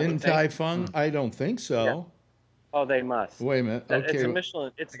 Alex. Din Tai Fung? I don't think so. Yeah. Oh, they must. Wait a minute. Okay. It's a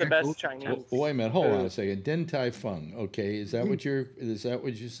Michelin. It's the best Chinese. Wait a minute. Hold on a second. Din Tai Fung. Okay, is that what you're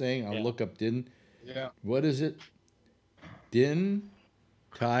saying? I'll look up Din. Yeah. What is it? Din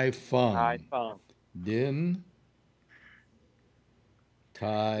Tai Fung. Tai Fung. Din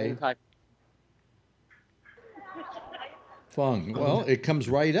Tai Fung. Well, it comes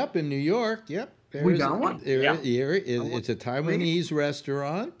right up in New York. Yep. We got one. It's a Taiwanese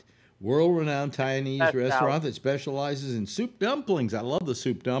restaurant. World-renowned Chinese restaurant that specializes in soup dumplings. I love the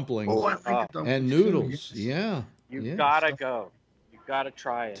soup dumplings and noodles. Yeah, you gotta go. You gotta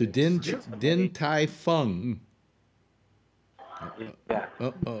try it. To Din Tai Fung. Yeah.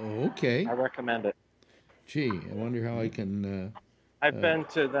 Okay. I recommend it. Gee, I wonder how I can. I've been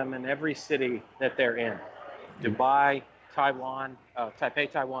to them in every city that they're in: Dubai, Taiwan,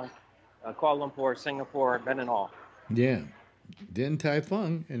 Taipei, Taiwan, Kuala Lumpur, Singapore, been in all. Yeah. Din Tai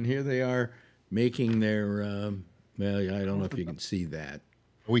Fung, and here they are making their. Well, I don't know if you can see that.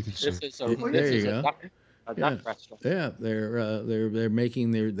 We can see. There you go. A duck restaurant. Yeah, they're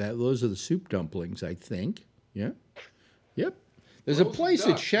making those are the soup dumplings, I think. Yeah. Yep. There's a place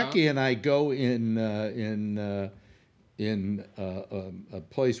that Shecky and I go in a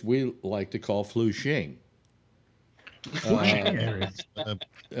place we like to call Flushing.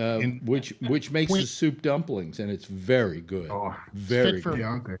 Which makes the soup dumplings, and it's very good. Oh, very good.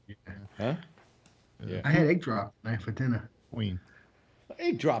 Huh? Yeah. I had egg drop night for dinner. Queen.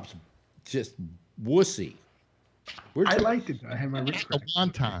 Egg drops, just wussy. I liked it. I had my wrist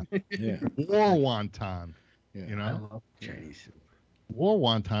wonton. Yeah. War wonton. Yeah. You know. I love Chinese soup. War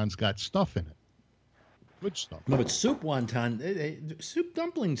wonton's got stuff in it. Good stuff. No, but soup wonton, soup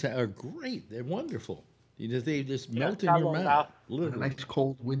dumplings are great. They're wonderful. They just melt in your mouth. On a nice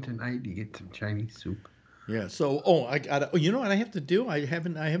cold winter night, you get some Chinese soup. Yeah. So, I got. You know what I have to do? I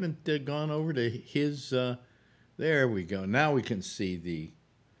haven't gone over to his. There we go. Now we can see the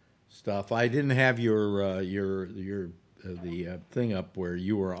stuff. I didn't have your the thing up where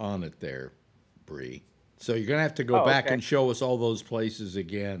you were on it there, Bree. So you're gonna have to go back and show us all those places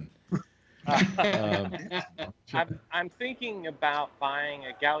again. I'm thinking about buying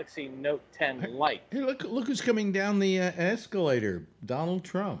a Galaxy Note 10 Lite. Hey, look who's coming down the escalator. Donald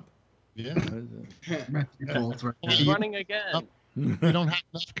Trump. Yeah. He's running again. You don't have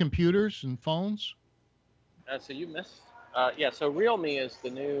enough computers and phones? So you missed. Yeah, so Realme is the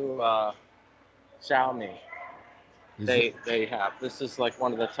new Xiaomi. They have. This is like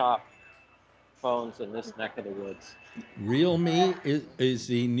one of the top phones in this neck of the woods. Realme is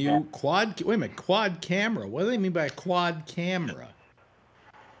the new quad. Wait a minute, quad camera. What do they mean by quad camera?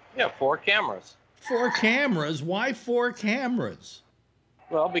 Yeah, 4 cameras. 4 cameras? Why 4 cameras?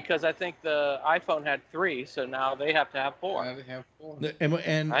 Well, because I think the iPhone had 3, so now they have to have 4. Yeah, they have 4.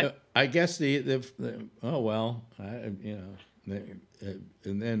 And I guess the oh well, you know,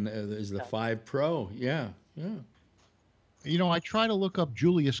 and then there's the 5 Pro. Yeah. You know, I try to look up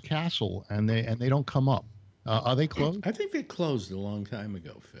Julius Castle, and they don't come up. Are they closed? I think they closed a long time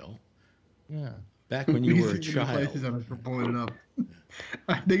ago, Phil. Yeah. Back when you were a child. For pulling it up.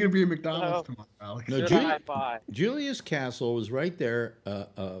 They're gonna be a McDonald's tomorrow, Alex. No, Julius Castle was right there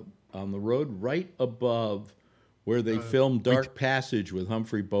on the road, right above where they filmed Dark Passage with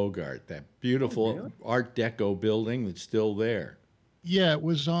Humphrey Bogart. That beautiful Art Deco building that's still there. Yeah, it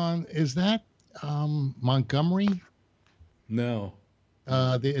was on. Is that Montgomery? No.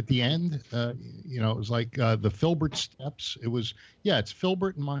 At the end, it was like the Filbert Steps. It was, yeah, it's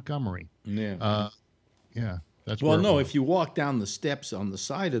Filbert and Montgomery. Yeah. Yeah, that's well, where no, if you walk down the steps on the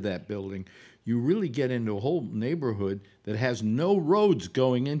side of that building, you really get into a whole neighborhood that has no roads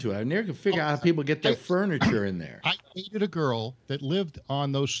going into it. I never could figure out how people get their furniture in there. I dated a girl that lived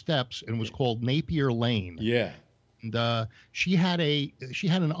on those steps and was called Napier Lane. Yeah. And she had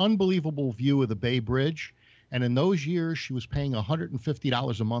an unbelievable view of the Bay Bridge. And in those years, she was paying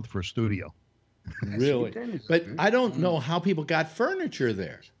 $150 a month for a studio. Really? But I don't know how people got furniture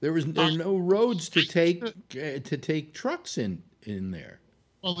there. There are no roads to take trucks in there.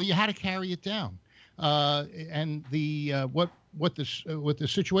 Well, you had to carry it down. And what the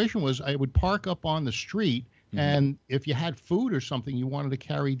situation was, I would park up on the street, and if you had food or something you wanted to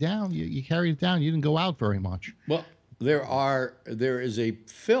carry down, you carried it down. You didn't go out very much. Well, there is a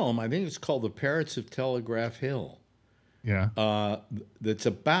film, I think it's called The Parrots of Telegraph Hill. Yeah. That's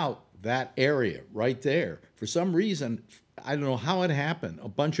about that area right there. For some reason, I don't know how it happened. A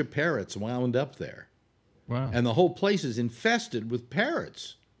bunch of parrots wound up there. Wow. And the whole place is infested with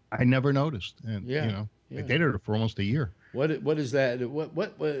parrots. I never noticed. And yeah. I dated her for almost a year. What is that?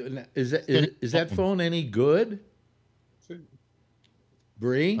 What is that? Is that phone any good?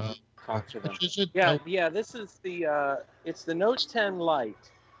 Bree? Talk to them. Yeah. This is it's the Note 10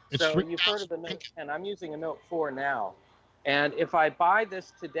 Lite. So you've heard of the Note 10. I'm using a Note 4 now, and if I buy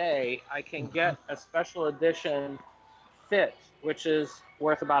this today, I can get a special edition Fit, which is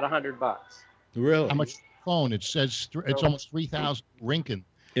worth about $100. Really? How much phone? It says it's almost 3,000 Rinkin.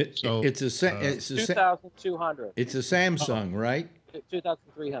 It's a 2,200. It's a Samsung, right?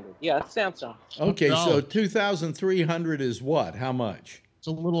 2,300. Yeah, it's Samsung. Okay, so 2,300 is what? How much? It's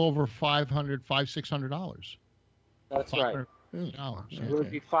a little over $600. That's right. It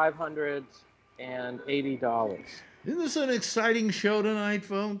would be $580. Isn't this an exciting show tonight,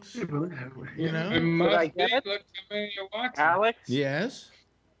 folks? You know? But I get it, Alex. Yes.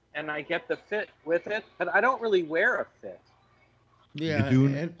 And I get the Fit with it, but I don't really wear a Fit. Yeah,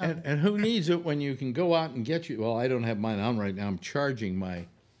 and who needs it when you can go out and get you? Well, I don't have mine on right now. I'm charging my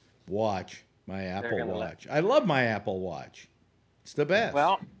watch, my Apple Watch. I love my Apple Watch. It's the best.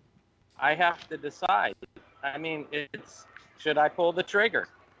 Well, I have to decide. I mean, should I pull the trigger?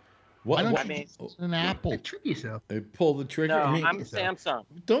 It's an Apple. Trick yourself. Pull the trigger. No, I'm Samsung.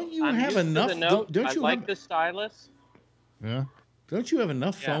 Don't you have enough? Don't you like the stylus? Yeah. Don't you have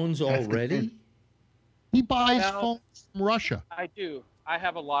enough phones already? He buys phones from Russia. I do. I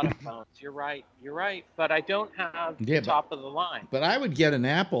have a lot of phones. You're right. But I don't have the top of the line. But I would get an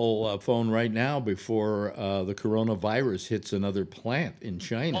Apple phone right now before the coronavirus hits another plant in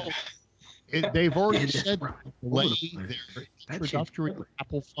China. They've already said delay their introductory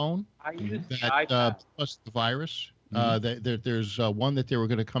Apple phone plus the virus. There's one that they were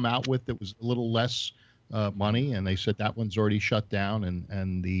going to come out with that was a little less money, and they said that one's already shut down,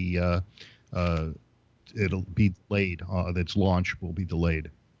 and the it'll be delayed. Its launch will be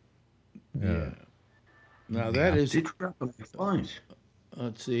delayed. Yeah. Now that is.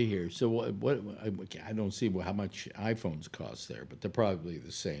 Let's see here. So what? I don't see how much iPhones cost there, but they're probably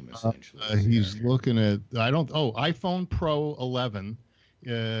the same essentially. He's looking at iPhone Pro 11,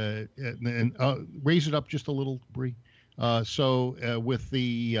 and raise it up just a little, Bree. So with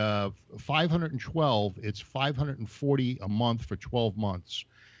the 512, it's $540 a month for 12 months.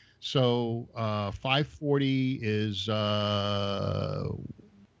 So 540 is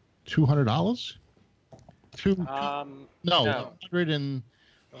 $200. No,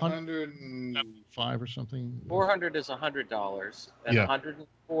 105 or something. 400 is $100, and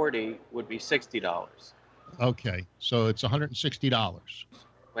 140 would be $60. Okay, so it's $160.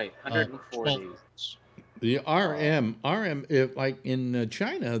 Wait, 140. The RM, like in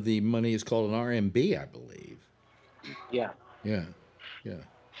China, the money is called an RMB, I believe. Yeah.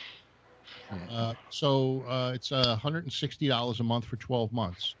 So it's $160 a month for 12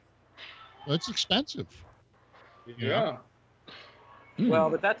 months. Well, it's expensive. Yeah. Well,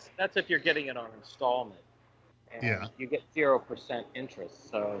 but that's if you're getting it on installment. And you get 0% interest.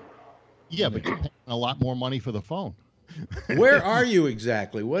 So. Yeah, but you're paying a lot more money for the phone. Where are you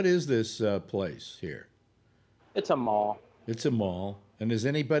exactly? What is this place here? It's a mall. It's a mall. And is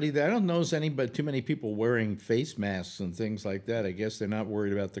anybody there? I don't know too many people wearing face masks and things like that. I guess they're not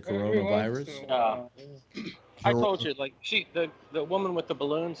worried about the coronavirus. I told you, like the woman with the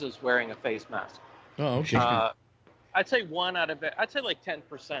balloons is wearing a face mask. Oh, okay. I'd say I'd say like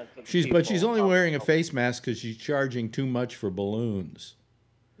 10%. But she's only wearing a face mask because she's charging too much for balloons.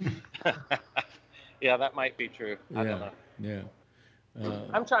 Yeah, that might be true. I don't know. Yeah.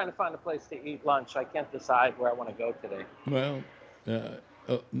 I'm trying to find a place to eat lunch. I can't decide where I want to go today. Well,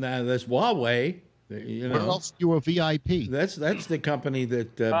 now that's Huawei. You know, Where else you a VIP? That's the company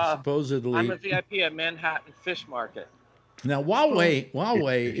that supposedly. I'm a VIP at Manhattan Fish Market. Now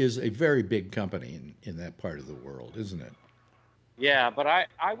Huawei is a very big company in that part of the world, isn't it? Yeah, but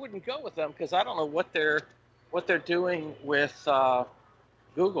I wouldn't go with them because I don't know what they're doing with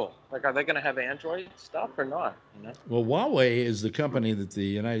Google. Like, are they going to have Android stuff or not? You know? Well, Huawei is the company that the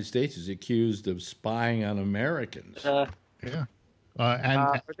United States is accused of spying on Americans. Yeah.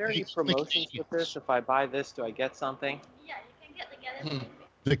 Are there any promotions with this? If I buy this, do I get something? Yeah, you can get together.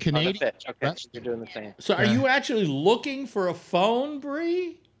 The Canadian. Okay, so you're doing the same. So, are you actually looking for a phone,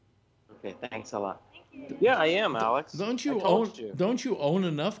 Bree? Okay, thanks a lot. Yeah, I am, Alex. Don't you own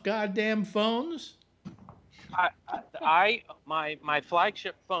enough goddamn phones? My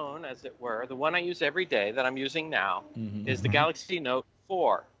flagship phone, as it were, the one I use every day that I'm using now, is the Galaxy Note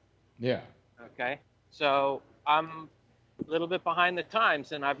 4. Yeah. Okay, so I'm a little bit behind the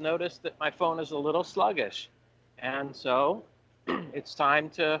times, and I've noticed that my phone is a little sluggish, and so it's time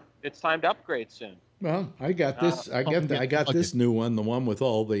to upgrade soon. Well, I got this. I got this new one, the one with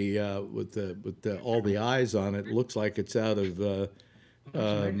all the all the eyes on it. Looks like it's out of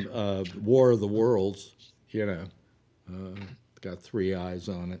War of the Worlds. You know, got 3 eyes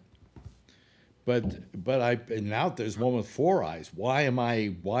on it. But now there's one with 4 eyes. Why am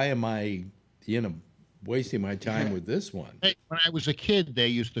I wasting my time with this one? Hey, when I was a kid, they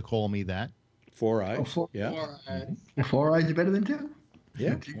used to call me that. 4 eyes. Yeah. 4 eyes. 4 eyes are better than 2.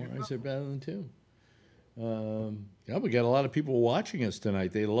 Yeah, 4 eyes are better than 2. Yeah, we got a lot of people watching us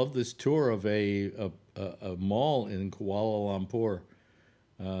tonight. They love this tour of a mall in Kuala Lumpur.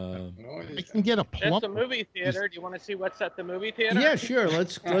 I can get a plump. That's a movie theater. Do you want to see what's at the movie theater? Yeah, sure.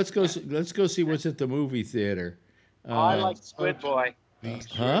 Let's go see what's at the movie theater. I like Squid Boy.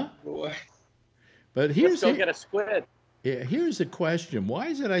 Huh? Boy. But Let's go get a squid. Yeah, here's the question: why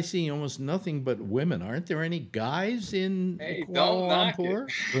is it I see almost nothing but women? Aren't there any guys in Kuala Lumpur?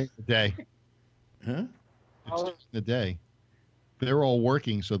 During the day. Huh? It's during the day. They're all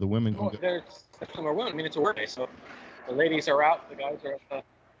working, so the women can go. There's more women. I mean, it's a work day, so the ladies are out, the guys are at the...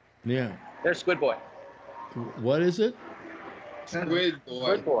 Yeah. There's Squid Boy. What is it? Squid Boy.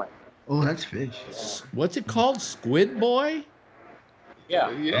 Squid Boy. Oh, that's fish. What's it called? Squid Boy?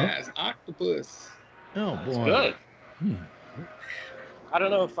 Yeah. Yeah, it's octopus. Oh, boy. Good. I don't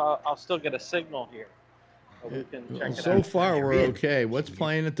know if I'll still get a signal here. But we can check it So out. far, we're okay. What's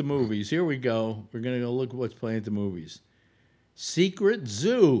playing at the movies? Here we go. We're going to go look at what's playing at the movies. Secret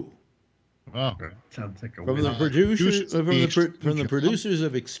Zoo. Oh, Sounds like a From the producers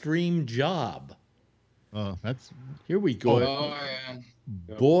of Extreme Job. Oh, that's. Here we go. Oh, yeah.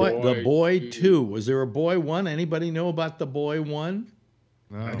 The Boy 2. Was there a Boy 1? Anybody know about the Boy 1?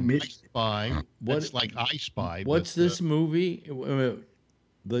 No, I Spy. What- That's like I Spy. What's but, this movie?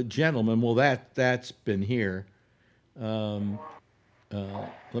 The Gentleman. Well, that's been here. Let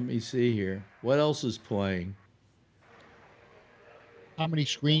me see here. What else is playing? How many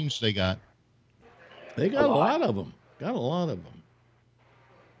screens they got? They got a lot of them. Got a lot of them.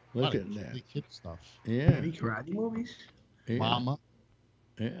 Look at that. The kid stuff. Yeah. Any karate movies? Yeah. Mama.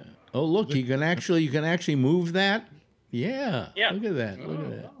 Yeah. Oh, look, you can actually move that. Yeah. Yeah. Look at that. Look at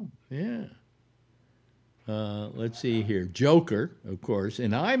that. Yeah. Let's see here. Joker, of course,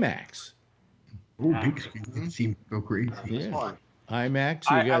 in IMAX. Oh, big screen. It seems so crazy. Yeah. IMAX.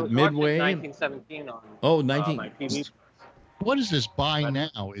 You I got was Midway. watching 1917 on my TV. What is this buy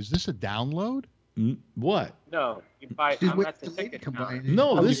now? Is this a download? What? No, you buy. Just I'm wait at the till they ticket combine counter. it.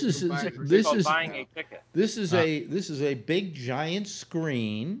 No, It's It's called buying a ticket. This is a big giant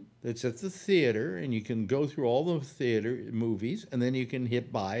screen that's at the theater, and you can go through all the theater movies, and then you can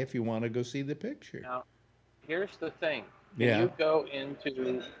hit buy if you want to go see the picture. Now, here's the thing. Can Yeah. you go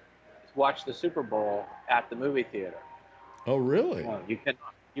into watch the Super Bowl at the movie theater? Oh, really? No, you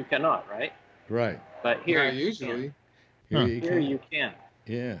cannot. You cannot, right? Right. But here, Yeah, you usually. Here Huh. you Here can. you can.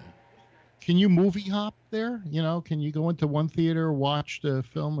 Yeah. Can you movie hop there? You know, can you go into one theater, watch the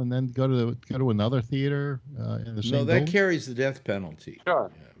film, and then go to another theater in the same No, that building? carries the death penalty. Sure.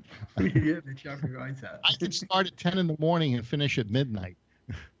 Yeah, they chop your eyes out. I could start at 10 in the morning and finish at midnight.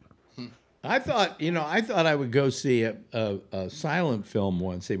 I thought I would go see a silent film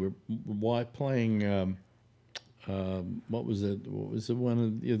once. They were playing. What was it? What was the one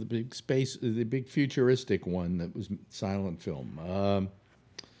of the big space, the big futuristic one that was silent film?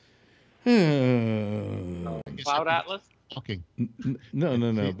 Cloud Atlas. Talking.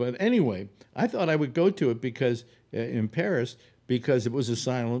 No. But anyway, I thought I would go to it because in Paris because it was a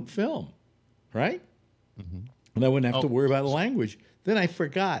silent film, right? And I wouldn't have to worry about the language. Then I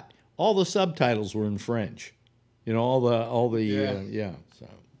forgot all the subtitles were in French. You know, all the yeah. So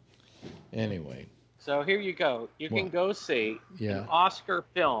anyway. So here you go. You can go see an Oscar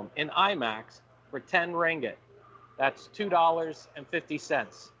film in IMAX for 10 ringgit. That's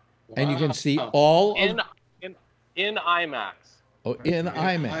 $2.50. And you can see all in IMAX. Oh, in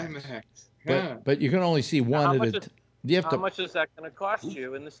IMAX. But you can only see one at a time. How much is that going to cost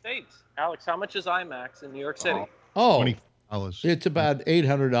you in the States? Alex, how much is IMAX in New York City? Oh, $20. It's about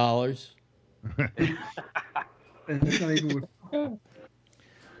 $800.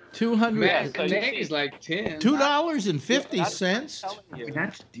 200. Yeah, so is like 10. $2.50.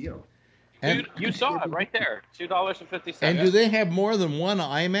 That's a deal. And you saw it right there, $2.50. And do they have more than one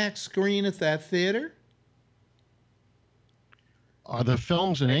IMAX screen at that theater? Are the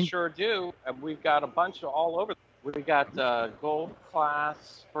films in They English? sure do. And we've got a bunch of all over. We got gold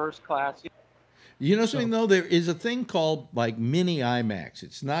class, first class. You know something, though? There is a thing called, like, mini IMAX.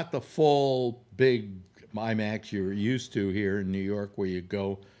 It's not the full, big IMAX you're used to here in New York where you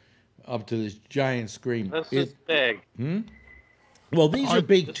go up to this giant screen. This is big. Well, these are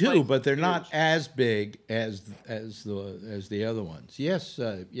big, too, but they're not as big as the other ones. Yes,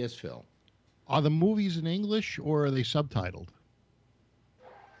 yes, Phil. Are the movies in English or are they subtitled?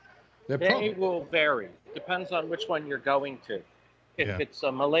 They will vary. Depends on which one you're going to. If it's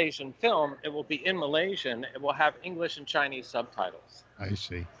a Malaysian film, it will be in Malaysian. It will have English and Chinese subtitles. I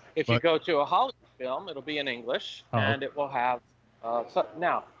see. If you go to a Hollywood film, it'll be in English, and it will have...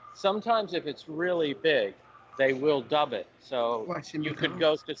 now, sometimes if it's really big, they will dub it. So you could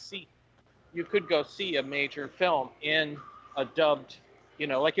go see a major film in a dubbed... You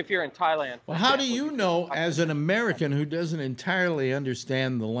know, like if you're in Thailand. Well, how do you know, as an American who doesn't entirely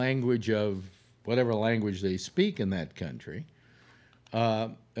understand the language of whatever language they speak in that country,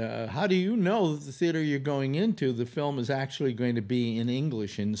 how do you know that the theater you're going into, the film is actually going to be in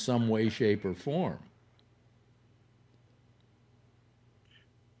English in some way, shape, or form?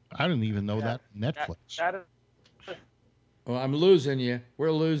 I didn't even know that Netflix. Well, I'm losing you.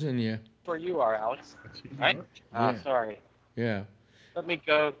 We're losing you. Where you are, Alex. Right? Sorry. Yeah. Let me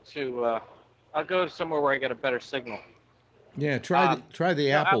go to. I'll go to somewhere where I get a better signal. Yeah, try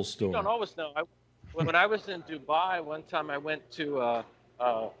the Apple Store. You don't always know. When I was in Dubai, one time I went to a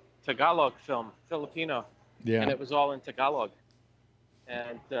Tagalog film, Filipino, and it was all in Tagalog,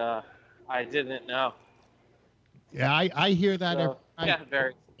 and I didn't know. Yeah, I hear that So, every night.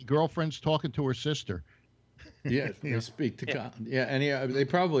 very. Girlfriend's talking to her sister. Yeah, they speak Tagalog. Yeah, and they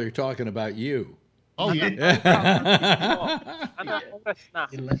probably are talking about you. Oh, yeah.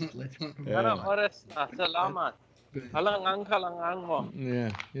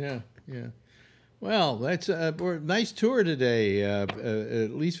 Yeah. Well, that's a nice tour today,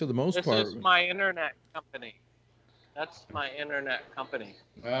 at least for the most part. This is my internet company. That's my internet company.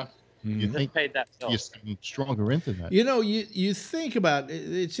 You think paid that bill. You're stronger internet. You know, you think about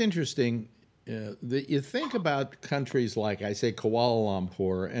it's interesting. That you think about countries like, I say, Kuala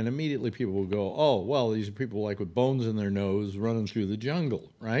Lumpur, and immediately people will go, oh, well, these are people like with bones in their nose running through the jungle,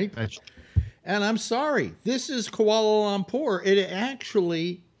 right? And I'm sorry, this is Kuala Lumpur. It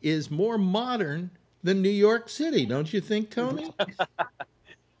actually is more modern than New York City, don't you think, Tony?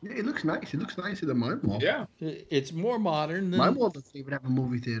 It looks nice. It looks nicer than my mall. Yeah. It's more modern than... My mall doesn't even have a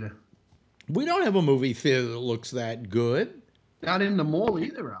movie theater. We don't have a movie theater that looks that good. Not in the mall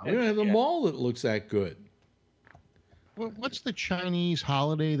either, Alex. We don't have a mall that looks that good. What's the Chinese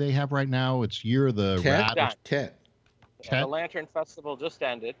holiday they have right now? It's Year of the Rat. Tet. The Lantern Festival just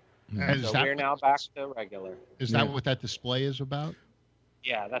ended, So we're now back to regular. Is that what that display is about?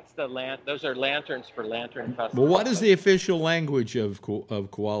 Yeah, that's those are lanterns for Lantern Festival. Well, what is the official language of Kuala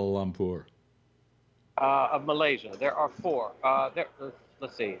Lumpur? Of Malaysia, there are four.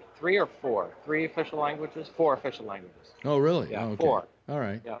 Let's see, 3 or 4. 3 official languages, 4 official languages. Oh, really? Yeah, okay. 4. All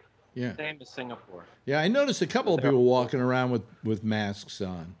right. Yeah. Same as Singapore. Yeah, I noticed a couple of people walking around with masks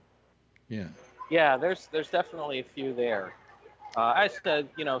on. Yeah. Yeah, there's definitely a few there. I said,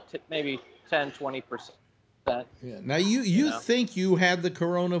 maybe 10, 20%. Yeah. Now, you think you had the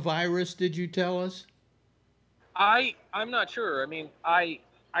coronavirus, did you tell us? I'm not sure. I mean, I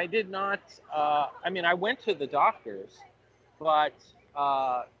did not. I went to the doctors, but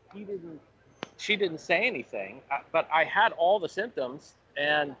she didn't say anything. But I had all the symptoms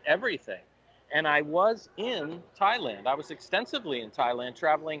and everything. And I was in Thailand. I was extensively in Thailand,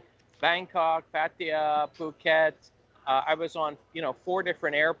 traveling Bangkok, Pattaya, Phuket. I was on, 4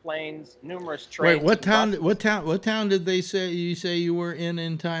 different airplanes, numerous trains. Wait, what town did they say you were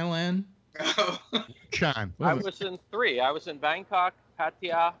in Thailand? Chan. I was in 3. I was in Bangkok,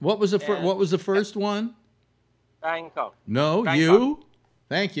 Pattaya. What was the first one? Bangkok. No, Bangkok. you.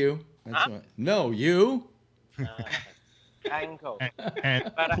 Thank you. That's Huh? right. No, you. Bangkok.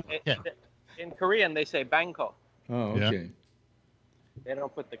 And But in Korean, they say Bangkok. Oh, Yeah. okay. They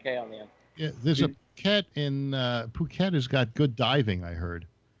don't put the K on the end. yeah, there's a Phuket in Phuket has got good diving. I heard.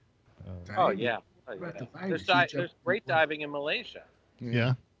 Oh, yeah. Oh, About yeah. to find There's, it. She there's jumped great in. diving in Malaysia.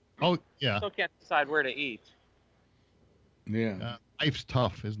 Yeah. Oh yeah. Still can't decide where to eat. Yeah. Life's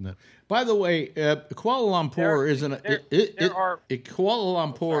tough, isn't it? By the way, Kuala Lumpur isn't a, Kuala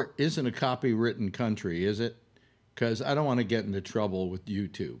Lumpur isn't a copywritten country, is it? Because I don't want to get into trouble with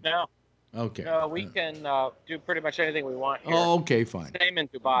YouTube. No. Okay. No, we can do pretty much anything we want here. Oh, okay, fine. Same in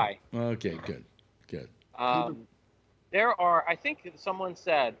Dubai. Okay, good, good. There are, I think someone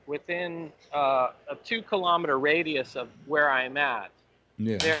said, within a 2-kilometer radius of where I'm at,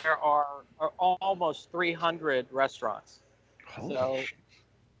 Yeah. there are almost 300 restaurants. So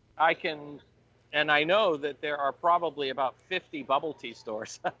I can, and I know that there are probably about 50 bubble tea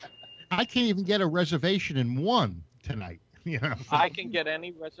stores. I can't even get a reservation in one tonight. You know. I can get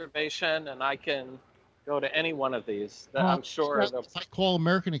any reservation, and I can go to any one of these. Well, I'm sure. if I call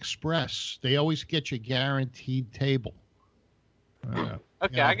American Express, they always get you guaranteed table. Okay,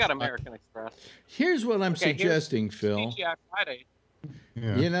 yeah, I got American Express. Here's what I'm Okay, suggesting, Phil. TGI Friday.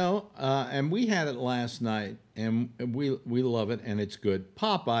 Yeah. You know, and we had it last night, and we love it, and it's good.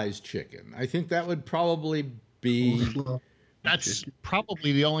 Popeye's chicken. I think that would probably be. That's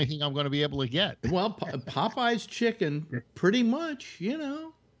probably the only thing I'm going to be able to get. Well, Popeye's chicken, pretty much. You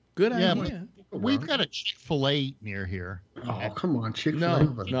know, good idea. We've got a Chick-fil-A near here. Oh, come on,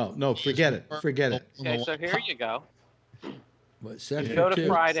 Chick-fil-A. No, forget it. Forget it. Okay, so here you go. Set You for go to two.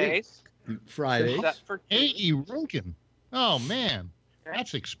 Fridays. Fridays. Set for two. Hey, Rinkin. Oh man, Okay.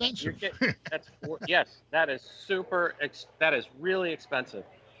 that's expensive. Yes, that is that is really expensive.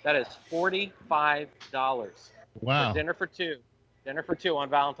 That is $45 Wow. for dinner for two. Dinner for two on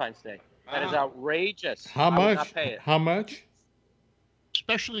Valentine's Day. That is outrageous. How I would much? not pay it. How much?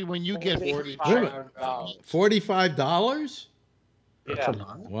 Especially when you get $45. $45? That's a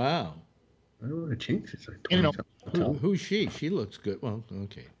lot. Wow. I don't want to change this. You know, Who's she? She looks good. Well,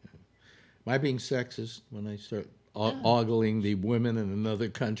 okay. Am I being sexist when I start ogling the women in another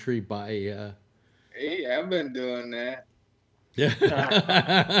country by? Hey, I've been doing that.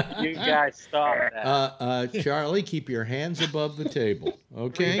 Yeah. You guys stop that. Charlie, keep your hands above the table.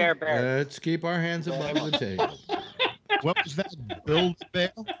 Okay. Bear, bear. Let's keep our hands above the table. what was that? Build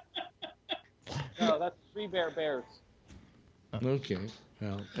Bear? No, that's Three Bears. Okay.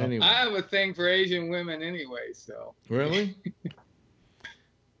 Well, anyway. I have a thing for Asian women anyway, so. Really?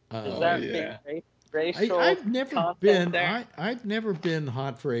 Does that yeah. mean racial I've never content been. there? I've never been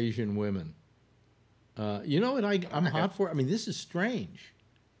hot for Asian women. You know what I'm hot for? I mean, this is strange.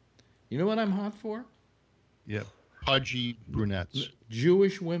 You know what I'm hot for? Yeah. Pudgy brunettes.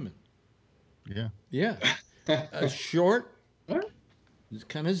 Jewish women. Yeah. Yeah. Short. It's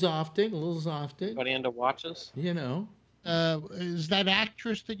kind of zoftig, a little zoftig. Anybody into watches? You know. Is that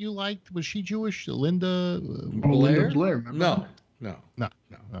actress that you liked? Was she Jewish? Linda Blair? Blair, remember? No.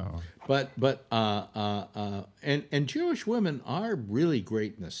 Oh. But Jewish women are really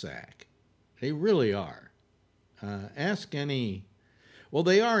great in the sack. They really are. Ask any. Well,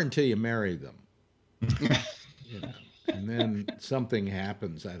 they are until you marry them. You know, and then something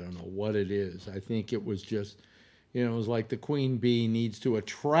happens. I don't know what it is. I think it was just, you know, it was like the queen bee needs to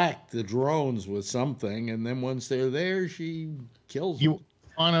attract the drones with something, and then once they're there, she kills them. You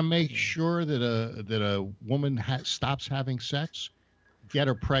want to make sure that a woman stops having sex? Get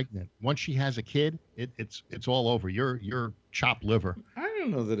her pregnant. Once she has a kid, it's all over. You're chopped liver. I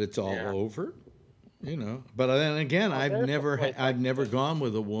don't know that it's all over, you know. But then again, I've never gone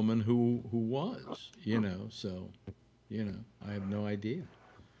with a woman who was, you know. So, you know, I have no idea.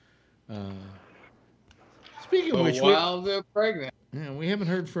 Speaking of which, while they're pregnant. Yeah, we haven't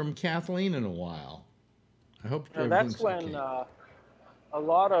heard from Kathleen in a while. I hope That's everything's when okay. a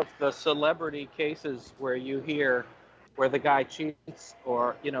lot of the celebrity cases where you hear where the guy cheats,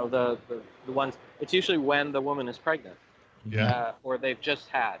 or you know the ones. It's usually when the woman is pregnant. Yeah. Or they've just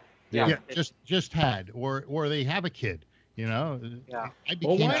had. Yeah. Just had, or they have a kid. You know. Yeah. I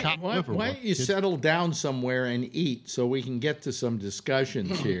became chopped why liver. don't you settle down somewhere and eat so we can get to some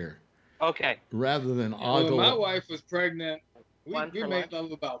discussions here? Okay. Rather than When ogle. my wife was pregnant, we One for made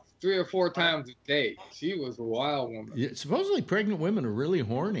love about 3 or 4 times a day. She was a wild woman. Yeah, supposedly pregnant women are really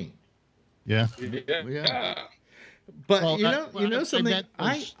horny. Yeah. Yeah. But Well, you know something.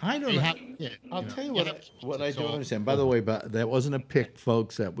 I don't they know. have- I'll tell you what I So- don't understand. By the way, but that wasn't a pick,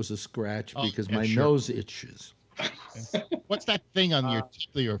 folks. That was a scratch because my sure. nose itches. What's that thing on your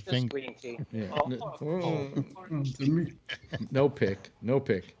tip of your Just finger? green tea. Yeah. It's me. No pick. No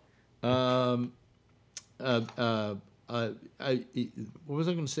pick. What was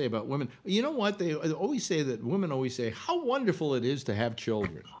I going to say about women? You know what? They always say that women always say how wonderful it is to have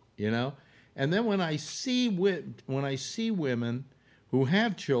children. You know, and then when I see women who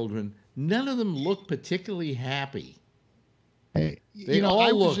have children, none of them look particularly happy. Hey, They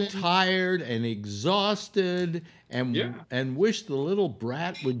all look tired and exhausted, and wish the little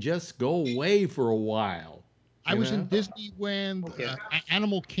brat would just go away for a while. I was in Disneyland,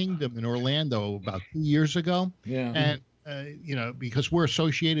 Animal Kingdom in Orlando about 2 years ago. Yeah. And, because we're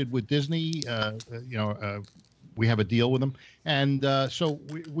associated with Disney, we have a deal with them. And so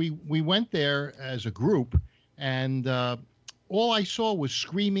we went there as a group, and all I saw was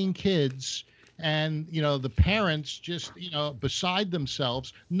screaming kids. And, the parents just, beside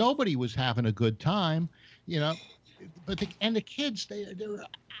themselves. Nobody was having a good time, but the kids, they're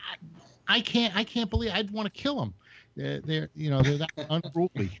I can't believe I'd want to kill them. They're that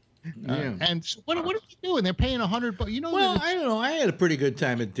unruly. Yeah. And so what are you doing? They're paying $100. Well, I don't know. I had a pretty good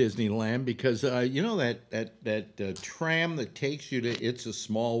time at Disneyland because that tram that takes you to It's a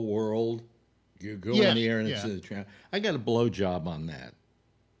Small World. You go in the air and it's a tram. I got a blowjob on that.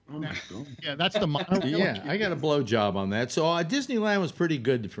 Oh my God. Yeah, that's the monorail. Yeah, I got a blowjob on that. So Disneyland was pretty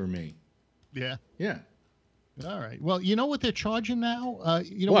good for me. Yeah. Yeah. All right. Well, you know what they're charging now?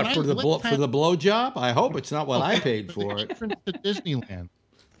 What for the blowjob? I hope it's not what I paid for it. Different to Disneyland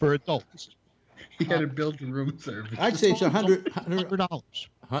for adults. You got to build room service. I'd say it's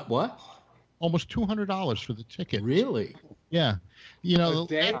 $100. What? Almost $200 for the ticket. Really? Yeah. A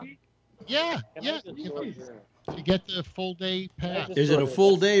day? Yeah. You get the full day pass. Is it a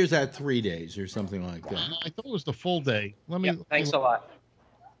full day or is that 3 days or something like that? I thought it was the full day. Thanks a lot.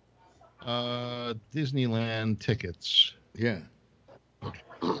 Disneyland tickets. Yeah.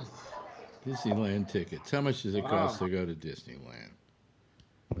 Disneyland tickets. How much does it cost to go to Disneyland?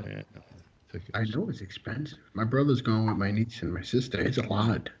 I know it's expensive. My brother's going with my niece and my sister. It's a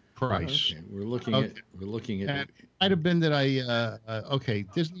lot. Price. Okay. We're looking at. It might have been that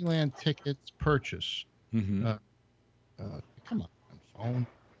Disneyland tickets purchase. Mm-hmm. Come on, phone.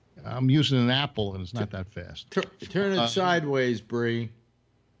 I'm using an Apple and it's not that fast. Turn it sideways, Bree.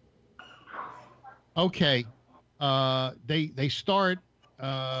 Okay. They start.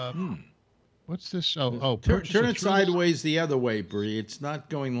 What's this? Turn it sideways the other way, Bree. It's not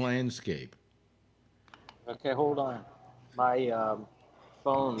going landscape. Okay, hold on. My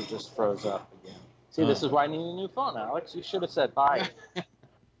phone just froze up again. See, this is why I need a new phone, Alex. You should have said buy it.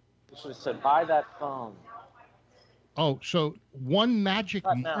 You should have said buy that phone. Oh, so one magic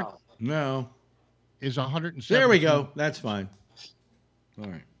No. is 170. There we go. That's fine. All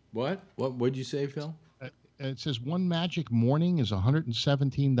right. What would you say, Phil? It says one magic morning is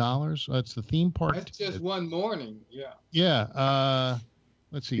 $117. That's the theme park. That's just one morning. Yeah. Yeah.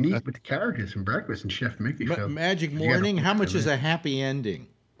 Let's see. Neat with the characters and breakfast and Chef Mickey show. Magic morning. How much is a happy ending?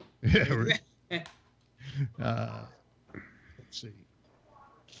 Let's see.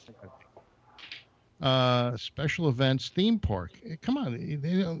 Special events theme park. Come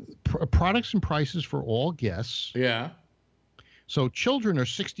on, products and prices for all guests. Yeah. So children are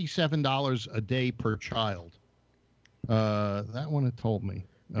 $67 a day per child. That one it told me.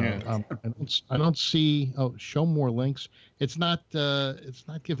 I don't see. Oh, show more links. It's not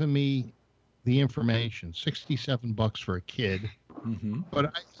giving me the information. $67 for a kid. Mm-hmm.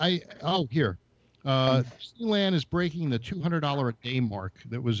 But here. Disneyland is breaking the $200 a day mark.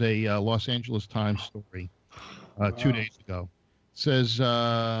 That was a Los Angeles Times story 2 days ago. It says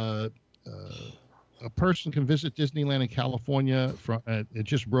a person can visit Disneyland in California. It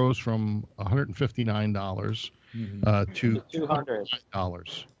just rose from $159 to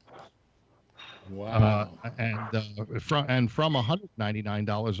 $200. Wow. And from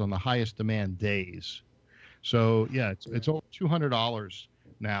 $199 on the highest demand days. So yeah, it's over $200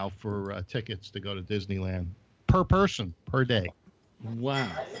 now for tickets to go to Disneyland per person per day. Wow.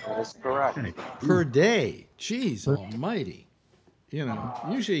 That's correct. Per day. Jeez almighty.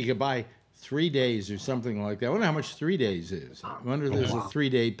 Usually you could buy 3 days or something like that. I wonder how much 3 days is. I wonder if there's a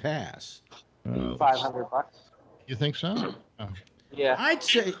 3-day pass. $500. You think so? Oh. Yeah. I'd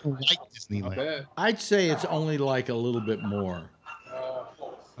say Like Disneyland. I'd say it's only like a little bit more.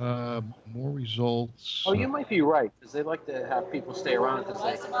 More results. Oh, you might be right because they like to have people stay around because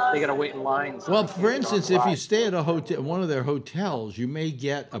they got to wait in lines. Well, for instance, if you stay at one of their hotels, you may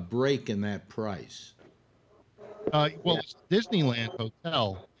get a break in that price. It's Disneyland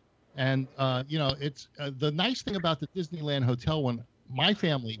Hotel, and it's the nice thing about the Disneyland Hotel. When my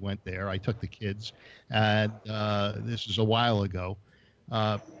family went there. I took the kids, and this is a while ago.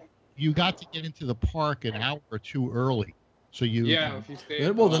 You got to get into the park an hour or two early. So you if you stay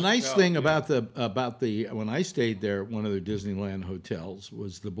at well, the the nice hotel, thing yeah. about the when I stayed there, one of the Disneyland hotels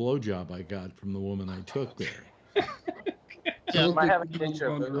was the blowjob I got from the woman I took there. You might have a picture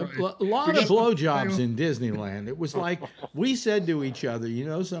of it. A lot of blowjobs in Disneyland. It was like we said to each other, you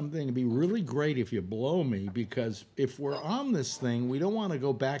know something, it'd be really great if you blow me, because if we're on this thing, we don't want to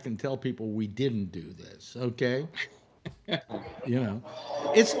go back and tell people we didn't do this, okay? You know,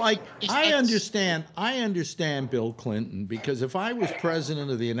 it's like I understand Bill Clinton, because if I was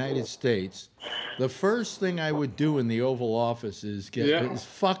president of the United States, the first thing I would do in the Oval Office is is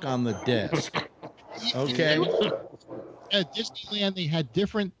fuck on the desk. Okay. At Disneyland, they had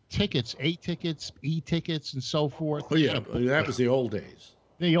different tickets, A tickets, E tickets, and so forth. Oh yeah, that was the old days.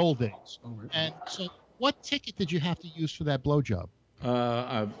 The old days. And so, what ticket did you have to use for that blowjob?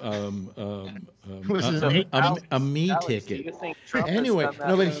 A me ticket. Anyway,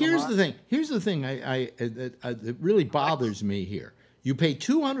 no, but here's the thing. Here's the thing. That really bothers me here. You pay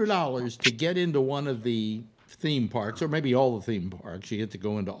 $200 to get into one of the theme parks, or maybe all the theme parks. You get to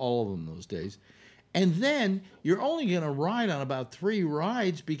go into all of them those days. And then you're only going to ride on about 3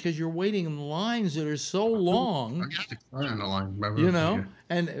 rides because you're waiting in lines that are so long. You know,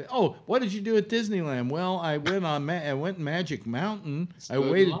 and what did you do at Disneyland? Well, I went Magic Mountain. I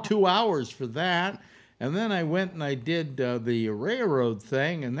waited 2 hours for that, and then I went and I did the railroad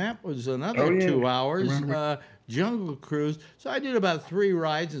thing, and that was another 2 hours. Jungle Cruise. So I did about 3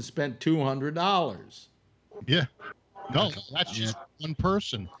 rides and spent $200. Yeah. No, that's just one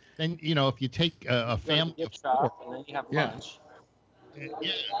person. And you know, if you take a family of 4, and then you have lunch.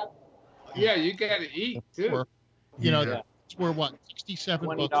 Yeah, you got to eat too. You know, it's where what,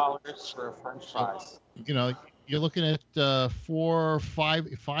 $20 for French fries. You know, you're looking at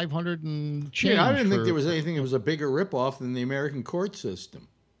 500 and change. Yeah, I didn't think there was anything that was a bigger ripoff than the American court system.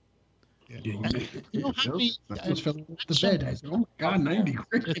 You know how many? The bed. Oh my God, 90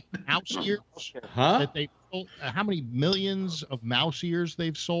 grand. Mouse ears? Huh? That they sold, how many millions of mouse ears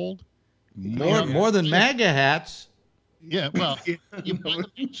they've sold? More than MAGA hats. Yeah, well, you buy the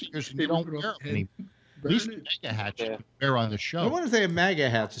mouse ears and you don't wear them anymore. At least the MAGA hats you can wear on the show. I wonder if they have MAGA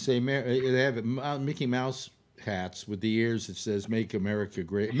hats to say they have Mickey Mouse hats with the ears that says "Make America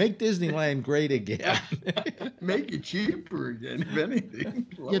Great," make Disneyland great again. Make it cheaper again, if anything.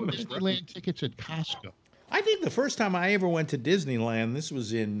 Get Disneyland tickets at Costco. I think the first time I ever went to Disneyland, this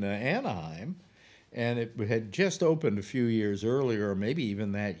was in Anaheim, and it had just opened a few years earlier, or maybe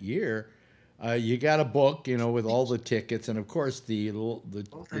even that year. You got a book, you know, with all the tickets, and of course you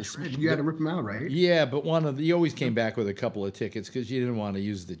had to rip them out, right? Yeah, but you always came back with a couple of tickets because you didn't want to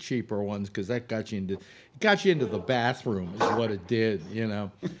use the cheaper ones, because that got you into the bathroom is what it did, you know.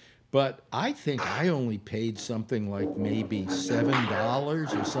 But I think I only paid something like maybe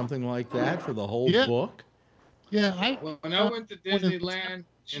 $7 or something like that for the whole book. Yeah, when I went to Disneyland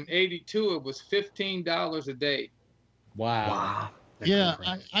in '82, it was $15 a day. Wow. Yeah,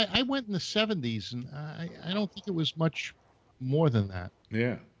 I went in the 70s, and I don't think it was much more than that.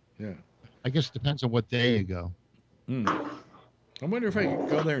 Yeah. I guess it depends on what day you go. I wonder if I could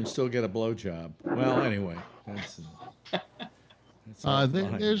go there and still get a blowjob. Well, anyway,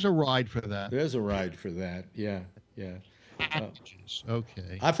 there's a ride for that. There's a ride for that. Yeah.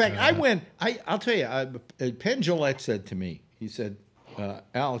 Okay. In fact, I'll tell you, Penn Jillette said to me, he said,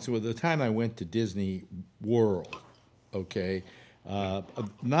 Alex, well, the time I went to Disney World, okay,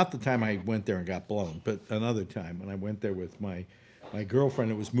 not the time I went there and got blown, but another time when I went there with my girlfriend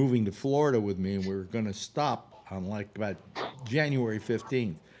that was moving to Florida with me, and we were going to stop on like about January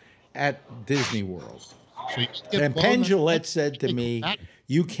 15th at Disney World. And Penn Jillette said to me,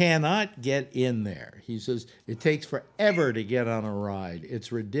 you cannot get in there. He says, it takes forever to get on a ride.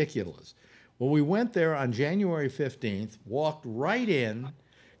 It's ridiculous. Well, we went there on January 15th, walked right in,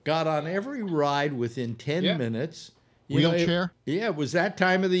 got on every ride within 10 minutes. Wheelchair? It was that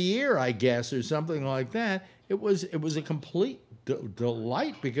time of the year, I guess, or something like that. It was a complete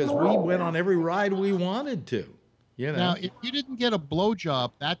delight because we went on every ride we wanted to. You know. Now, if you didn't get a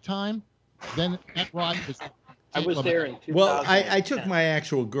blowjob that time, then that ride was. I was there in 2000. Well, I took my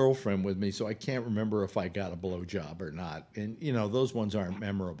actual girlfriend with me, so I can't remember if I got a blowjob or not. And you know, those ones aren't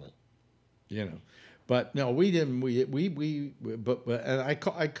memorable. You know, but no, we didn't. But and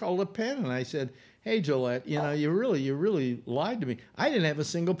I called up Penn and I said, "Hey, Gillette, you know, you really lied to me. I didn't have a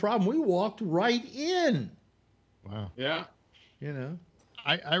single problem. We walked right in." Wow. Yeah. You know.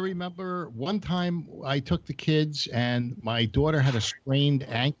 I remember one time I took the kids and my daughter had a sprained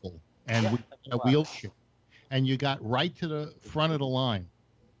ankle and we had a wheelchair. and you got right to the front of the line.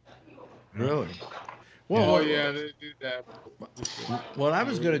 Really? Well, yeah, they do that. What I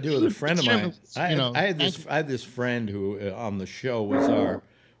was going to do with a friend of mine, I had this friend who on the show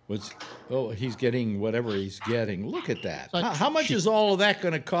was he's getting whatever he's getting. Look at that. How much is all of that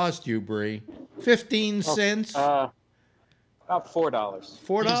going to cost you, Bree? 15 cents? About $4. $4. Is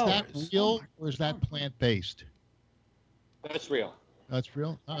that real or is that plant-based? That's real. That's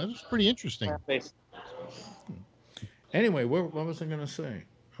real? That's pretty interesting. Plant-based. Anyway, what was I going to say?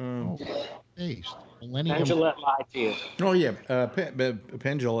 Based. Pendulette lied to you. Oh yeah,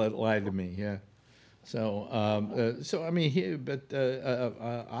 Pendulette lied to me. Yeah. So I mean,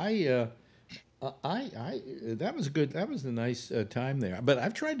 that was good. That was a nice time there. But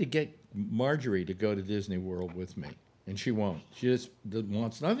I've tried to get Marjorie to go to Disney World with me, and she won't. She just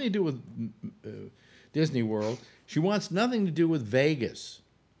wants nothing to do with Disney World. She wants nothing to do with Vegas.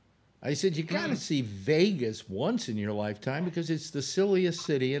 I said, you got to see Vegas once in your lifetime because it's the silliest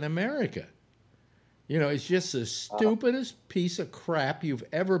city in America. You know, it's just the stupidest piece of crap you've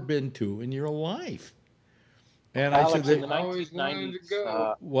ever been to in your life. And Alex, I said, in the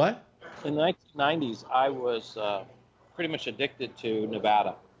 1990s, what? In the 1990s, I was pretty much addicted to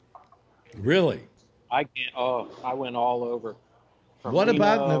Nevada. Really? I went all over. What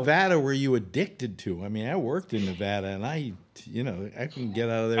about Nevada were you addicted to? I mean, I worked in Nevada, and I can get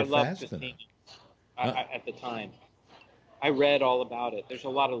out of there fast enough. At the time. I read all about it. There's a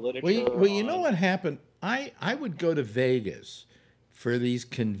lot of literature. Well, you know what happened? I would go to Vegas for these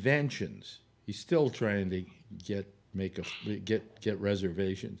conventions. He's still trying to get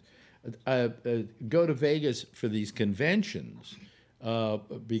reservations. Go to Vegas for these conventions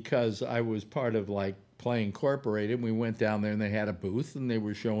because I was part of like Play Incorporated. We went down there and they had a booth and they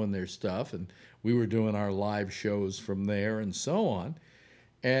were showing their stuff and we were doing our live shows from there and so on.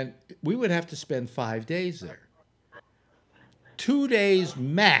 And we would have to spend 5 days there. 2 days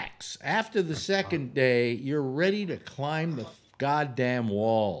max. After the second day, you're ready to climb the goddamn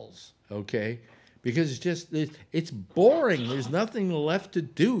walls, okay? Because it's boring. There's nothing left to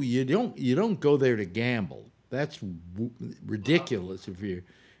do. You don't go there to gamble. That's ridiculous if you're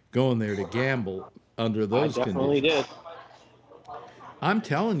going there to gamble under those conditions. I definitely did. I'm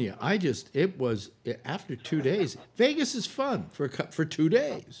telling you, it was after 2 days. Vegas is fun for 2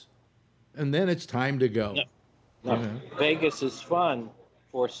 days, and then it's time to go. No. You know? Vegas is fun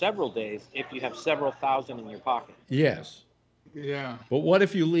for several days if you have several thousand in your pocket. Yes. Yeah. But what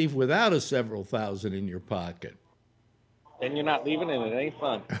if you leave without a several thousand in your pocket? Then you're not leaving and it ain't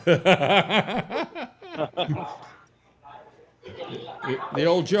fun. The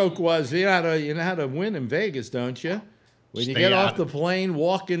old joke was, you know how to win in Vegas, don't you? When you get off the plane,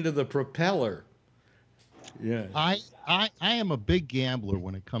 walk into the propeller. Yeah. I am a big gambler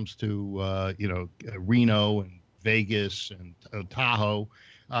when it comes to Reno and Vegas and Tahoe.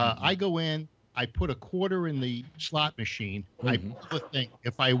 I go in, I put a quarter in the slot machine. I put the thing.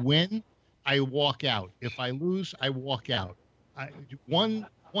 If I win, I walk out. If I lose, I walk out. One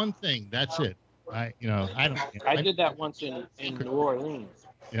thing. That's it. I did that once in New Orleans.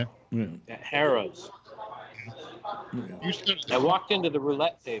 Yeah. At Harrah's. I walked into the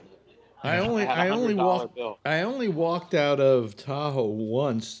roulette table. I only walked out of Tahoe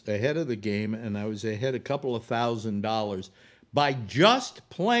once ahead of the game, and I was ahead a couple of $1,000 by just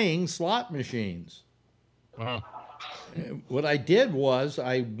playing slot machines. Wow. What I did was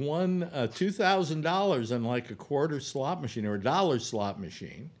I won $2,000 on like a quarter slot machine or $1 slot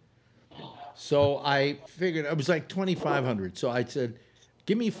machine. So I figured it was like $2,500. So I said,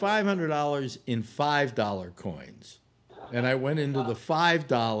 give me $500 in $5 coins. And I went into the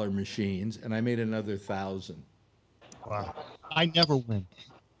 $5 machines, and I made another $1,000. Wow! I never win,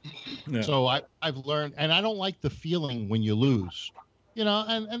 so I've learned, and I don't like the feeling when you lose. You know,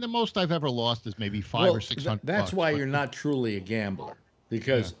 and the most I've ever lost is maybe $500 or $600. That's why you're not truly a gambler,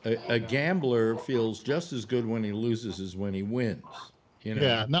 because a gambler feels just as good when he loses as when he wins. You know?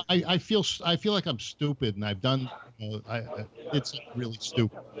 Yeah, no, I feel like I'm stupid, and I've done. It's really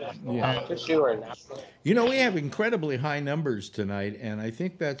stupid. Yeah, for sure. You know, we have incredibly high numbers tonight, and I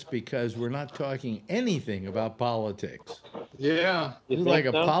think that's because we're not talking anything about politics. Yeah, it's like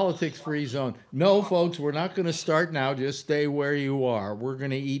a politics-free zone. No, folks, we're not going to start now. Just stay where you are. We're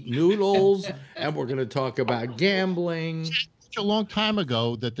going to eat noodles, and we're going to talk about gambling. A long time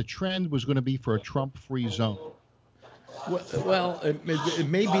ago, that the trend was going to be for a Trump-free zone. Well, it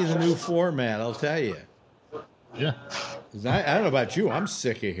may be the new format, I'll tell you. Yeah. I don't know about you. I'm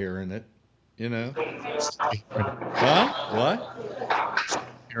sick of hearing it, you know. Huh? What?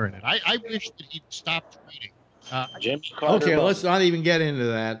 Hearing it. I wish that he'd stop tweeting. Okay, let's not even get into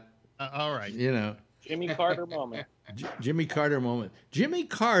that. All right. You know. Jimmy Carter moment. Jimmy Carter moment. Jimmy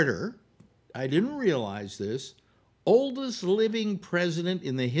Carter, I didn't realize this, oldest living president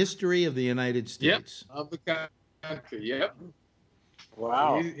in the history of the United States. Yep, of the country. Yep.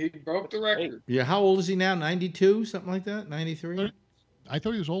 Wow. He broke the record. Yeah, how old is he now? 92, something like that? 93? I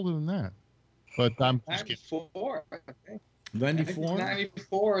thought he was older than that. But I'm just 94, I think. 94?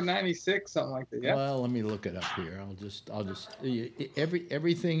 94 or 96, something like that. Yeah. Well, let me look it up here. I'll just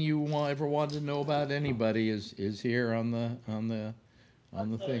everything you ever wanted to know about anybody is here on the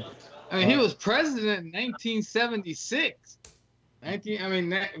thing. I mean, he was president in 1976. To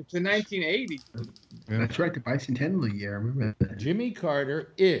 1980. That's right, the bicentennial year. I remember that. Jimmy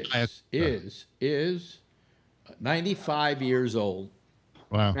Carter is 95 years old.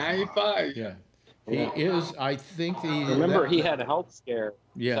 Wow. 95. Yeah. He is, I think Remember, he had a health scare.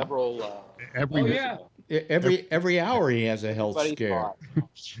 Yeah. Several. Every hour he has a health scare.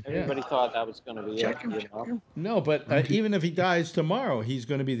 Everybody thought that was going to be it. You know? No, but even if he dies tomorrow, he's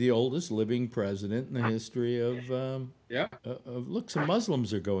going to be the oldest living president in the history of. Look, some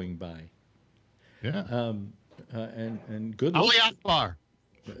Muslims are going by. Yeah. And good. Ali Akbar.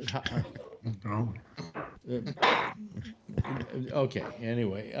 Okay.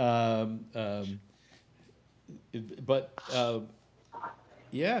 Anyway, but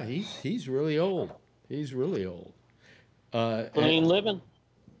yeah, he's really old. He's really old. Clean living.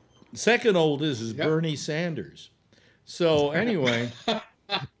 Second oldest is Bernie Sanders. So anyway,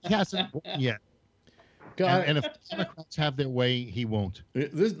 he hasn't won yet. And if Democrats have their way, he won't.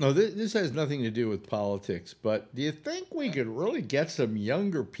 This has nothing to do with politics, but do you think we could really get some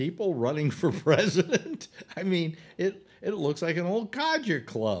younger people running for president? I mean, it looks like an old codger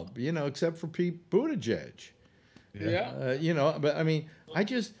club, except for Pete Buttigieg. Yeah. But I mean, I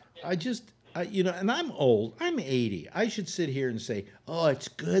just, and I'm old. I'm 80. I should sit here and say, oh, it's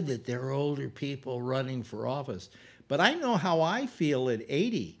good that there are older people running for office. But I know how I feel at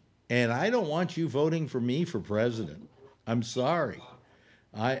 80. And I don't want you voting for me for president. I'm sorry.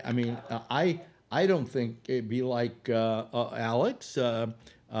 I mean, I don't think it'd be like Alex. We're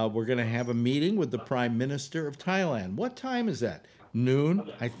going to have a meeting with the Prime Minister of Thailand. What time is that?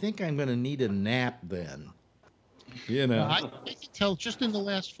 Noon. I think I'm going to need a nap then. I can tell just in the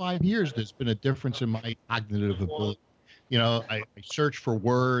last 5 years, there's been a difference in my cognitive ability. I search for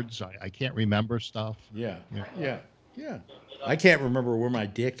words. I can't remember stuff. Yeah. I can't remember where my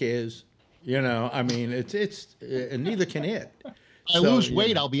dick is. I mean, it's neither can it. I lose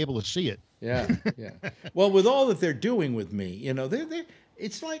weight, I'll be able to see it. Yeah. Well, with all that they're doing with me,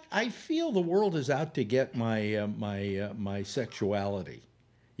 it's like I feel the world is out to get my my sexuality.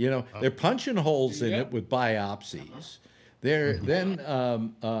 They're punching holes in it with biopsies. They're then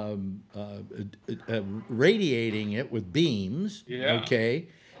radiating it with beams. Yeah. Okay.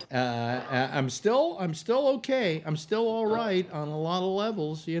 I'm still okay. I'm still all right on a lot of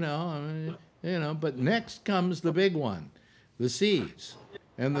levels, but next comes the big one, the seeds.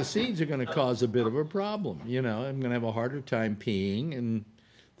 And the seeds are going to cause a bit of a problem. I'm going to have a harder time peeing and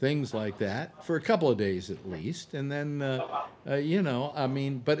things like that for a couple of days at least. And then, I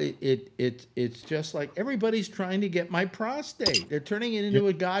mean, but it's just like everybody's trying to get my prostate. They're turning it into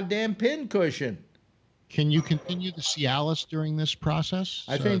a goddamn pincushion. Can you continue the Cialis during this process?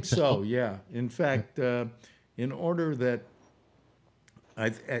 I think so, yeah. In fact, in order that I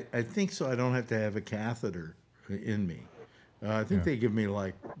think so, I don't have to have a catheter in me. I think they give me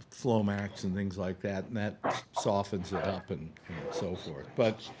like Flomax and things like that, and that softens it up and so forth.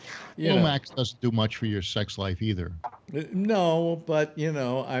 But Flomax doesn't do much for your sex life either. No, but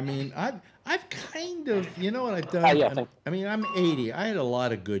I mean, I've kind of, what I've done. I mean, I'm 80. I had a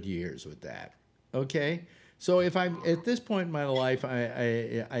lot of good years with that. Okay, so if I'm at this point in my life,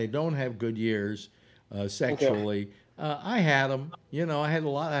 I don't have good years sexually. Okay. I had them. I had a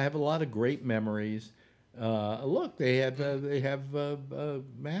lot. I have a lot of great memories. Look, they have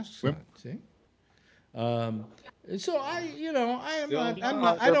masks on. See. So I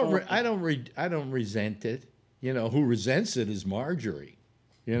don't resent it. Who resents it is Marjorie.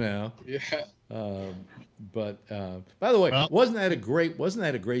 Yeah. But by the way, wasn't that a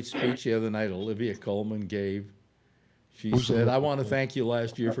great speech the other night Olivia Colman gave? She said, "I want to thank you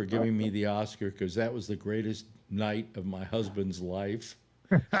last year for giving me the Oscar because that was the greatest night of my husband's life."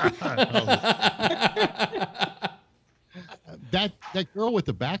 That girl with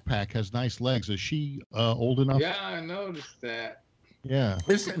the backpack has nice legs. Is she old enough? Yeah, I noticed that. Yeah.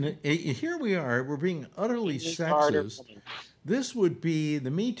 Listen, here we are. We're being utterly sexist. This would be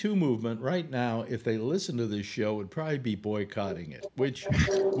the Me Too movement right now. If they listen to this show, would probably be boycotting it, which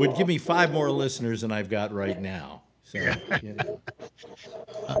would give me 5 more listeners than I've got right now. So,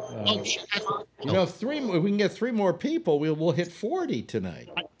 You know, if we can get 3 more people, we'll hit 40 tonight.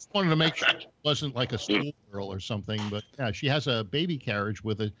 I just wanted to make sure it wasn't like a schoolgirl or something, but yeah, she has a baby carriage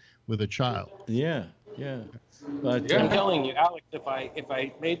with a child. Yeah, yeah. But I'm telling you, Alex, if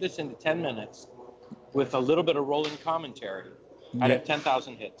I made this into 10 minutes with a little bit of rolling commentary, I'd have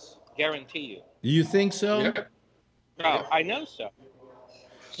 10,000 hits. Guarantee you. You think so? Yeah. Oh, I know so.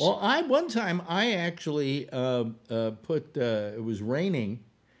 Well, one time I actually put it was raining,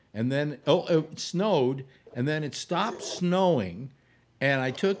 and then it snowed, and then it stopped snowing, and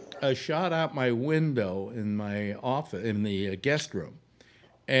I took a shot out my window in my office in the guest room,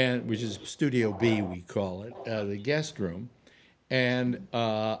 and which is Studio B, we call it, the guest room, and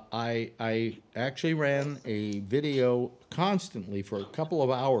I actually ran a video constantly for a couple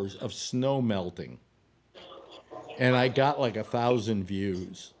of hours of snow melting. And I got like 1,000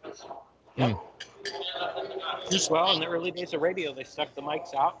 views. Yep. Well, in the early days of radio, they stuck the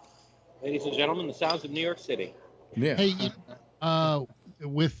mics out. Ladies and gentlemen, the sounds of New York City. Yeah. Hey,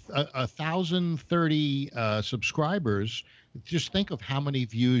 with 1,030 subscribers, just think of how many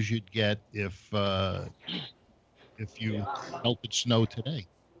views you'd get if you melted snow today.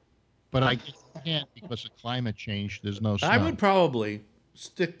 But I guess you can't because of climate change. There's no snow. I would probably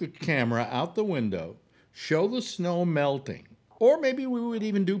stick the camera out the window, show the snow melting, or maybe we would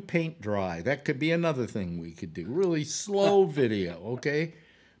even do paint dry. That could be another thing we could do. Really slow video, okay?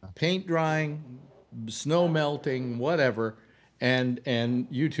 Paint drying, snow melting, whatever. And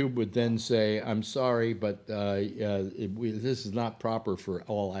YouTube would then say, I'm sorry, but this is not proper for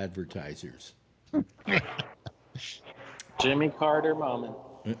all advertisers. Jimmy Carter moment.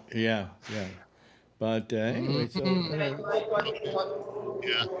 Yeah, yeah. But anyway, so...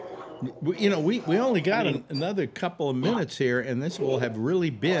 Yeah. You know, we only got another couple of minutes here, and this will have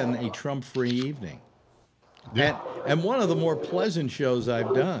really been a Trump-free evening. Yeah. And one of the more pleasant shows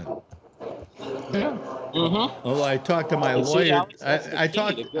I've done. Yeah. Mm-hmm. Although I talked to my lawyer, Alex,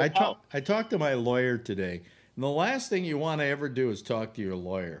 I talked to my lawyer today, and the last thing you want to ever do is talk to your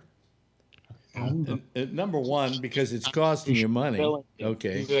lawyer. Number one, because it's costing you money.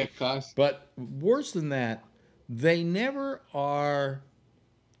 Okay. But worse than that, they never are.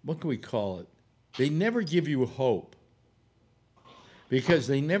 What can we call it? They never give you hope because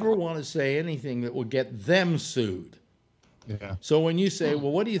they never want to say anything that will get them sued. Yeah. So when you say,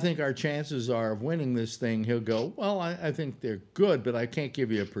 well, what do you think our chances are of winning this thing? He'll go, well, I think they're good, but I can't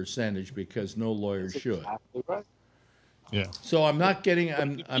give you a percentage because no lawyer should. Exactly right. Yeah. So I'm not getting,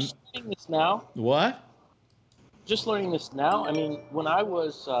 I'm learning this now. What? Just learning this now. I mean, when I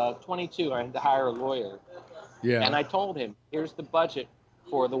was 22, I had to hire a lawyer. Yeah. And I told him, here's the budget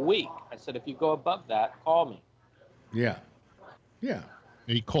for the week. I said, if you go above that, call me. Yeah. Yeah.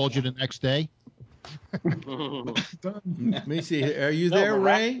 And he called you the next day? Let me see. Are you there,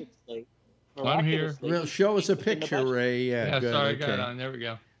 Ray? I'm here. Well, show us a picture, Ray. Yeah, good. sorry, Okay. I got it on. There we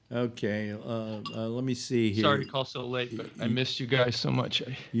go. Okay. Let me see here. Sorry to call so late, but I missed you guys so much.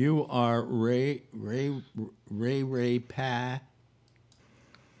 You are Ray Pa.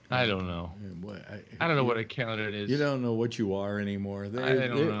 I don't know. I don't know what account it is. You don't know what you are anymore. I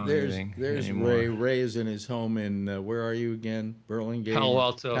don't know anything There's anymore. Ray. Ray is in his home in, where are you again? Burlingame? Palo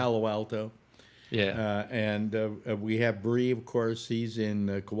Alto. Palo Alto. Yeah. And we have Bree, of course. He's in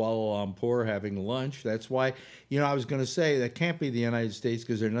Kuala Lumpur having lunch. That's why, I was going to say that can't be the United States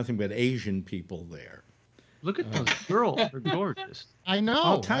because there are nothing but Asian people there. Look at those girls. They're gorgeous. I know.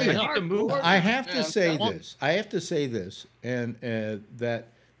 I'll tell you. I have to say this. And that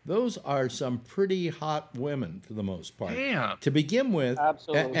those are some pretty hot women for the most part. Damn. To begin with,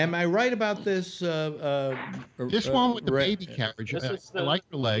 Absolutely. am I right about this? This one with the baby carriage. I like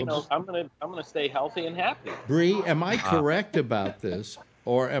the legs. I'm gonna stay healthy and happy. Bree, am I correct about this,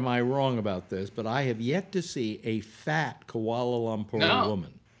 or am I wrong about this? But I have yet to see a fat Kuala Lumpur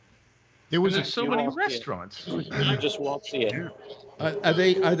woman. There's so many restaurants. You just won't see it. Are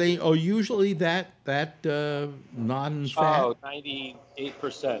they usually that non-fat? Oh,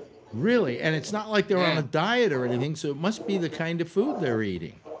 98%. Really? And it's not like they're on a diet or anything, so it must be the kind of food they're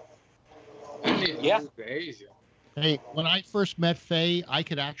eating. Yeah. Hey, when I first met Faye, I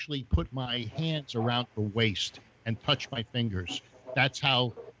could actually put my hands around her waist and touch my fingers. That's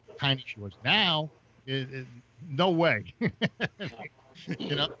how tiny she was. Now, no way.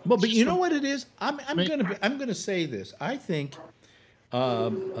 But you know what it is? I'm gonna say this. I think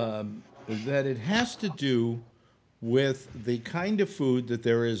that it has to do with the kind of food that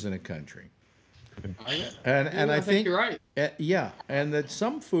there is in a country. And I think you're right. Yeah, and that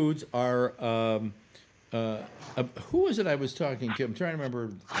some foods are. Who was it I was talking to? I'm trying to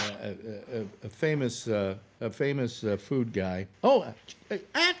remember a famous food guy. Oh,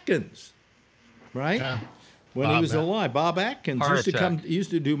 Atkins. right? Yeah. When Bob he was Atkins. alive. Bob Atkins Heart used to attack.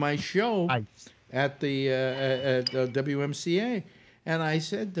 used to do my show I- at the WMCA. And I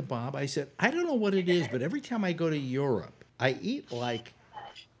said to Bob, I said, I don't know what it is, but every time I go to Europe, I eat like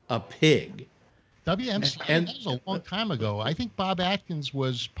a pig. WMCA, And- that was a long time ago. I think Bob Atkins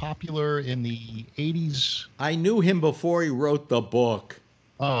was popular in the 80s. I knew him before he wrote the book.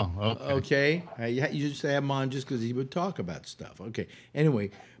 Oh, okay. Okay, you just have him on just because he would talk about stuff. Okay. Anyway,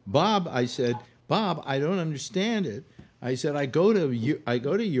 Bob, I said, Bob, I don't understand it. I said, I go to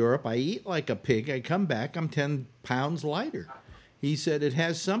Europe, I eat like a pig, I come back, I'm 10 pounds lighter. He said it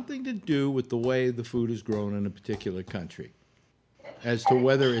has something to do with the way the food is grown in a particular country, as to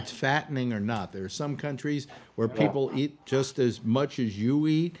whether it's fattening or not. There are some countries where people eat just as much as you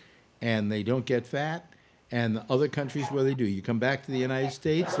eat, and they don't get fat. And other countries where they do. You come back to the United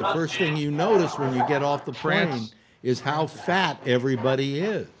States, the first thing you notice when you get off the plane is how fat everybody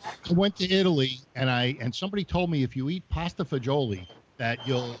is. I went to Italy, and somebody told me if you eat pasta fagioli, that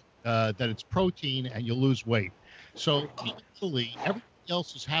it's protein and you'll lose weight. So in Italy, everybody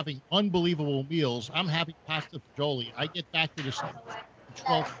else is having unbelievable meals. I'm having pasta fagioli. I get back to the States,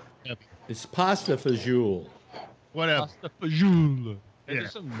 12 heavy. It's pasta fagioli. Whatever. Pasta fagioli. Yeah.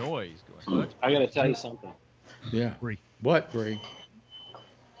 There's some noise going on. I got to tell you something, Yeah. Bree. What, Bree?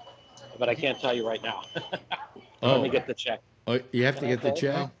 but I can't tell you right now. Oh. Let me get the check. Oh, you have to get the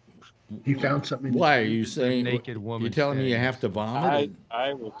check? He found something. Why are you saying? naked woman You're telling me you standing. have to vomit?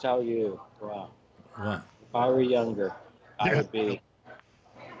 I will tell you. Wow. What? If I were younger, I would be.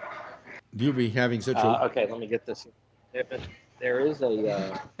 You'll be having such a. Okay, let me get this. There is a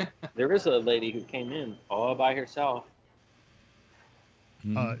lady who came in all by herself.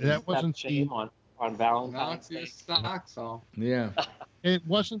 That wasn't shame the. on Valentine's Knock Day. your socks off. Yeah. It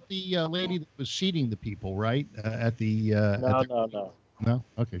wasn't the lady that was seating the people, right? At the. No. No.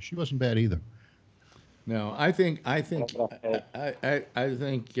 Okay, she wasn't bad either. No, I think,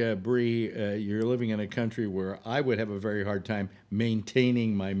 Bree, you're living in a country where I would have a very hard time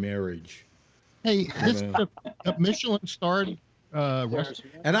maintaining my marriage. Hey, this is a Michelin-starred restaurant.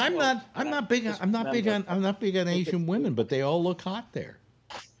 And I'm not big on Asian women, but they all look hot there.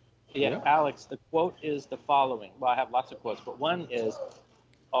 Yeah, Alex, the quote is the following. Well, I have lots of quotes, but one is,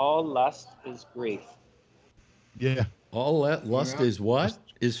 all lust is grief. Yeah. All that lust is what?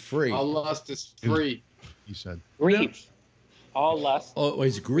 Is free. All lust is free. He said. Grief. All lust. Oh,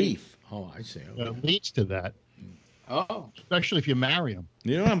 it's grief. Oh, I see. Okay. It leads to that, Oh. especially if you marry him.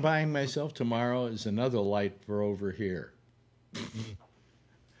 You know what I'm buying myself tomorrow is another light for over here.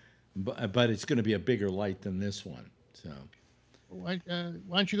 But it's going to be a bigger light than this one. So Why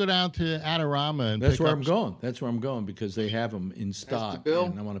don't you go down to Adorama and that's pick where up I'm going. That's where I'm going because they have them in stock, bill.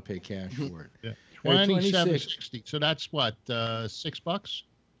 and I want to pay cash for it. Yeah. Hey, 27.60. So that's what, $6,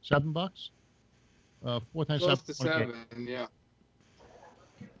 $7? 4 times Close to 7. 7, yeah.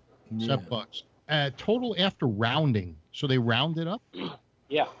 Yeah. $7. Total after rounding. So they rounded up?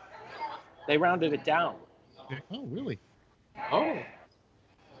 Yeah. They rounded it down. Oh, really? Oh.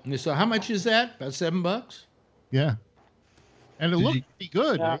 So how much is that? About $7? Yeah. And it looked pretty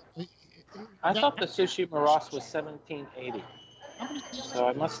good. Yeah. I thought the sushi Maras was $17.80. So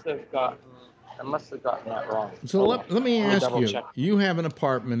I must have gotten that wrong. So let me ask double you. check. You have an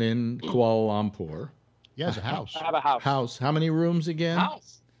apartment in Kuala Lumpur. Yeah, it's a house. I have a house. House. How many rooms again?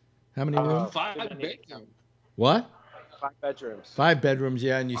 House. How many rooms? 5 bedrooms. What? 5 bedrooms. 5 bedrooms,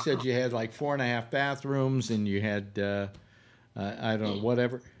 yeah. And you said you had like 4.5 bathrooms, and you had I don't know,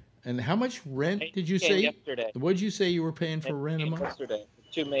 whatever. And how much rent did you say? Yesterday. What did you say you were paying for rent a month? Yesterday.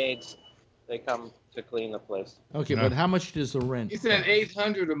 2 maids. They come to clean the place. Okay, but how much does the rent? He said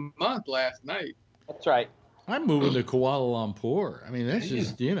 $800 a month last night. That's right. I'm moving to Kuala Lumpur. I mean, that's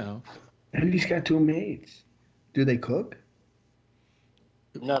just, you know. And he's got 2 maids. Do they cook?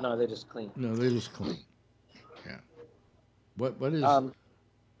 No, they just clean. No, they just clean. Yeah. What is?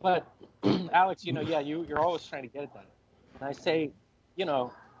 But Alex, you're always trying to get it done. And I say,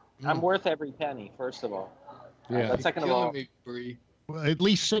 I'm worth every penny. First of all. Yeah. But second of Killing all, me, Bree. Well, at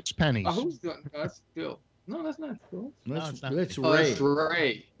least 6 pennies. Oh, who's doing that's Phil? No, that's not Phil. That's Oh, Ray. that's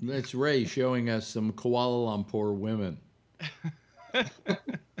Ray. That's Ray showing us some Kuala Lumpur women.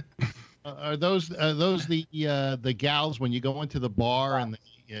 Are those the gals when you go into the bar and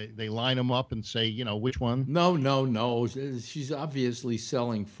they line them up and say, which one? No. She's obviously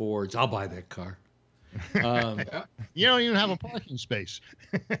selling Fords. I'll buy that car. You don't even have a parking space.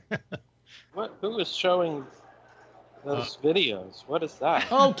 who is showing those videos? What is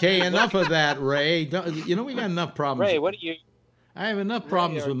that? Okay, enough of that, Ray. We got enough problems. Ray, what do you? I have enough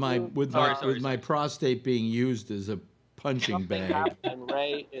problems with my Sorry. prostate being used as a punching bag. And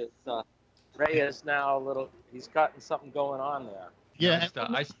Ray is Ray is now a little. He's gotten something going on there. Yeah,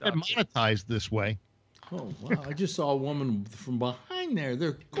 I stopped monetized this way. Oh wow! I just saw a woman from behind there.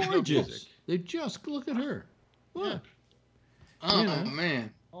 They're gorgeous. They just look at her. Look. Oh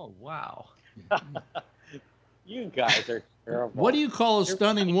man. Oh wow. You guys are terrible. What do you call a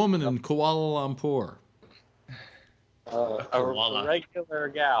stunning woman in Kuala Lumpur? A regular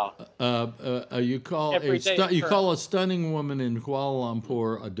gal. You call a stunning woman in Kuala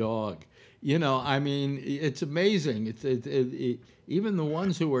Lumpur a dog. You know, I mean, it's amazing. Even the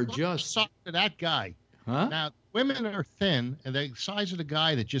ones who are just to that guy. Huh? Now, women are thin, and the size of the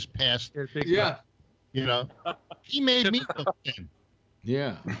guy that just passed. Yeah. You know, he made me look thin.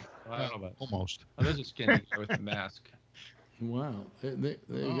 Yeah. Well, I don't know about almost. Oh, there's a skinny guy with a mask. Wow. There you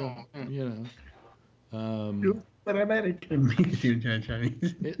go. You know. But I'm at it.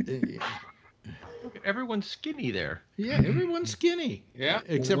 Chinese. Everyone's skinny there. Yeah, everyone's skinny. Yeah.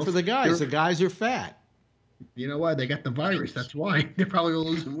 Except for the guys. The guys are fat. You know why? They got the virus. That's why. They're probably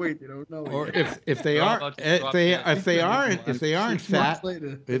losing weight. They don't know. Or if they aren't fat, if they aren't the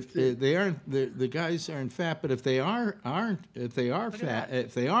guys aren't fat, but if they aren't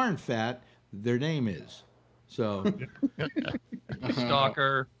fat, their name is. So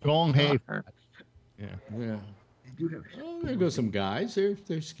Stalker. Gong Hei. Yeah. Oh, there go some guys.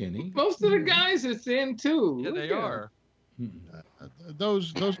 They're skinny. Most of the guys are thin too. Yeah, they are.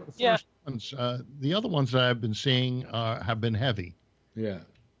 Those are the first ones. The other ones that I've been seeing have been heavy. Yeah.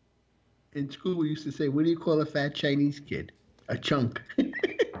 In school, we used to say, "What do you call a fat Chinese kid? A chunk."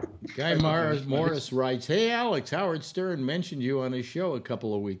 Guy Morris writes, "Hey Alex, Howard Stern mentioned you on his show a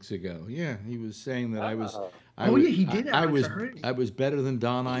couple of weeks ago. Yeah, he was saying that he did. I was better than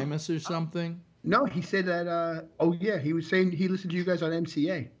Don Imus or something. No, he said that. He was saying he listened to you guys on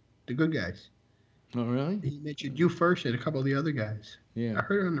MCA, the good guys. Oh, really? He mentioned you first and a couple of the other guys. Yeah, I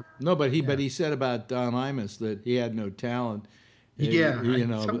heard it on the. No, but he said about Don Imus that he had no talent. Yeah, you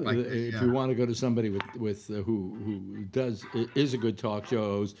know, like that, if you want to go to somebody with who is a good talk show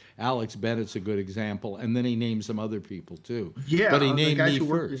host, Alex Bennett's a good example, and then he named some other people too. Yeah, but he named me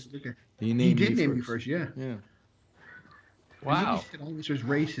first. He did name me first. Yeah. Yeah. Wow. He said Imus was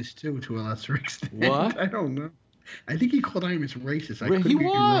racist too, to a lesser extent. What? I don't know. I think he called Imus racist. He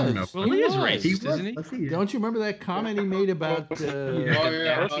was. Well, he is racist, isn't he? Don't you remember that comment he made about?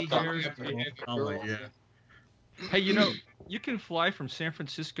 Yeah. Hey, you know, you can fly from San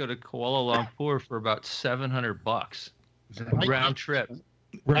Francisco to Kuala Lumpur for about $700 round trip.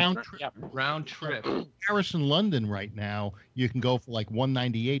 Round trip. Yeah, round trip. Paris and London right now, you can go for like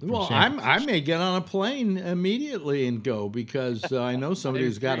 $198. Well, I may get on a plane immediately and go because I know somebody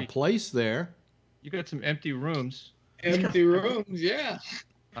who's got a place there. You got some empty rooms. Empty rooms, yeah.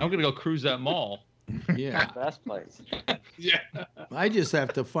 I'm gonna go cruise that mall. Yeah, best place. Yeah. I just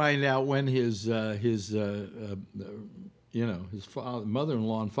have to find out when his mother-in-law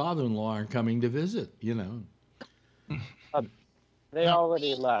and father-in-law are coming to visit. You know. They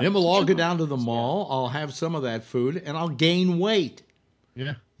already left. Then we'll all go down to the mall. I'll have some of that food, and I'll gain weight.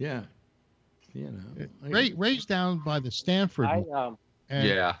 Yeah. Yeah. You know. Ray's down by the Stanford.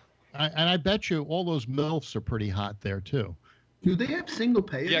 Yeah. And I bet you all those MILFs are pretty hot there too. Do they have single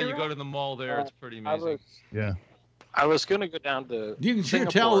payer? Yeah, you go to the mall there. It's pretty amazing. I was going to go down to you can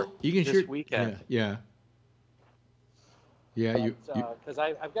Singapore sure tell. You can this sure weekend. Yeah. Because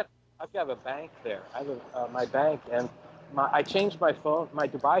I've got a bank there. I have my bank, and I changed my phone. My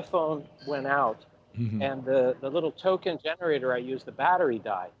Dubai phone went out, and the little token generator I used, the battery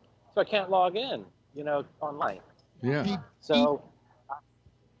died, so I can't log in. You know, online. Yeah. So.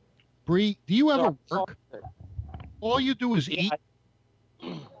 Bree, do you ever work? All you do is eat.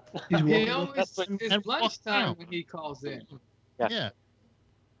 It's lunchtime when he calls in. Yeah.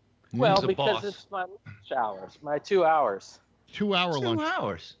 Well, because it's my lunch hours, my 2 hours. 2 hour lunch. 2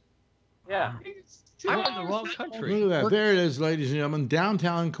 hours. Yeah. I'm in the wrong country. Look at that. There it is, ladies and gentlemen.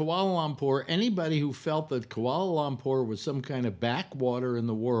 Downtown Kuala Lumpur. Anybody who felt that Kuala Lumpur was some kind of backwater in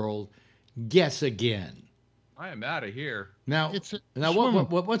the world, guess again. I am out of here. Now,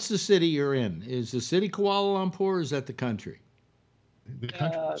 what's the city you're in? Is the city Kuala Lumpur or is that the country?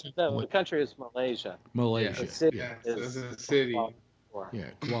 The country is Malaysia. Malaysia. The city is the city.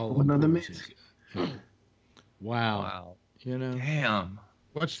 Yeah, Kuala Lumpur. Another mix. Wow. You know. Damn.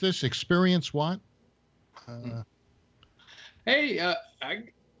 What's this? Experience what? Hey,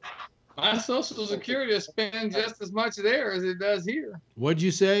 my Social Security spends just as much there as it does here. What'd you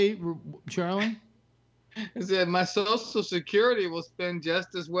say, Charlie? I said my Social Security will spend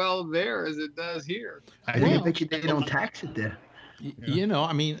just as well there as it does here. I bet you they don't tax it there. You know,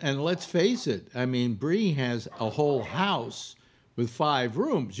 I mean, and let's face it. I mean, Bree has a whole house with 5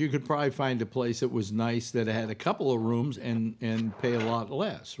 rooms. You could probably find a place that was nice that had a couple of rooms and pay a lot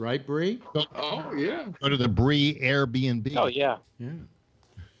less, right, Bree? Oh yeah. Go to the Bree Airbnb. Oh yeah. Yeah.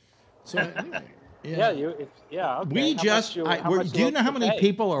 So anyway, Yeah. Okay. We just. Do you know how many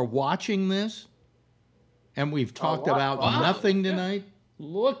people are watching this? And we've talked about nothing tonight.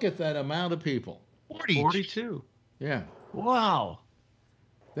 Look at that amount of people. 42. Yeah. Wow.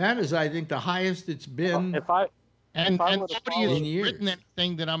 That is, I think, the highest it's been. And nobody has years. written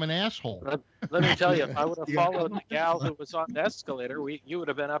anything that I'm an asshole. Let me tell you, if I would have followed the gal who was on the escalator, you would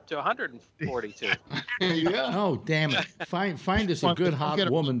have been up to 142. Yeah. Oh, damn it. Find us a good hot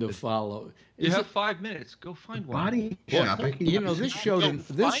woman to follow. You have 5 minutes. Go find one. Body Well, you know, this show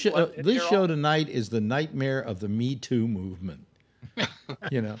tonight is the nightmare of the Me Too movement.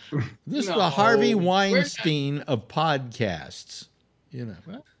 You know, this is the Harvey Weinstein of podcasts. You know,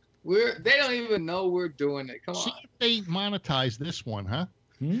 they don't even know we're doing it. Come on. See if they monetize this one, huh?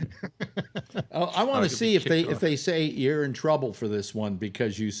 Oh, I want to see if they say you're in trouble for this one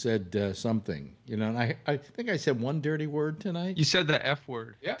because you said something. You know, and I think I said one dirty word tonight. You said the F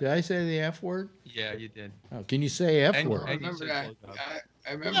word. Yeah. Did I say the F word? Yeah, you did. Oh, can you say F word? I remember that.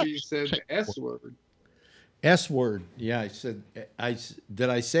 I remember you said the S word. S word. Yeah, I said. Did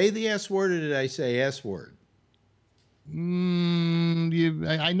I say the S word or did I say S word?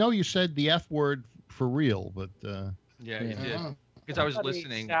 I know you said the F word for real, but yeah, you did. Because I was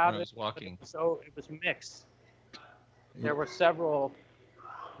listening when I was walking. So it was mixed. There were several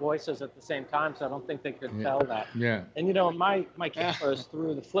voices at the same time, so I don't think they could tell that. Yeah. And you know, my camera is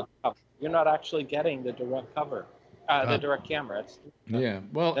through the flip cover. You're not actually getting the direct cover, the direct camera. It's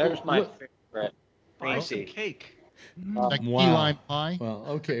Well, there's my favorite. Buy some cake. like key lime pie. Well,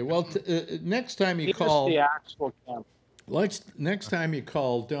 okay. Well, next time you Here's call, the actual camera. next time you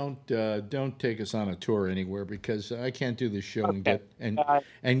call, don't take us on a tour anywhere because I can't do this show and get and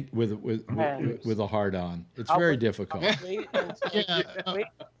with a hard on. It's very difficult. Instead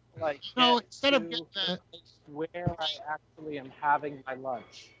of getting where I actually am having my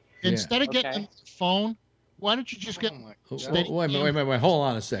lunch. Instead of getting the phone, why don't you just get? Wait, hold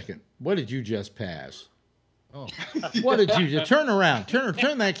on a second. What did you just pass? Oh, what did you just turn around?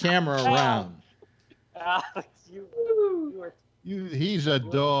 Turn that camera around. Alex, he's a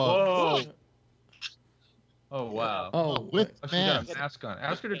dog. Whoa. Oh wow. Oh, with she got a mask on.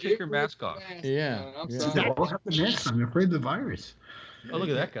 Ask her to take her mask off. Yeah. They all have the mask on. They're afraid of the virus. Oh, look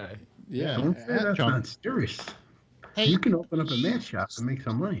at that guy. Yeah. Don't say that's not serious. Hey, you can open up a mask shop and make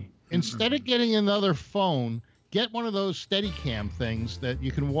some money. Instead of getting another phone, get one of those Steadicam things that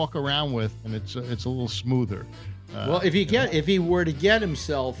you can walk around with, and it's a little smoother. Well, if he were to get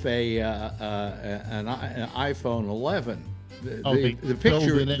himself an iPhone 11,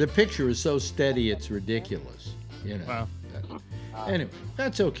 the picture is so steady it's ridiculous. You know. Wow. Anyway,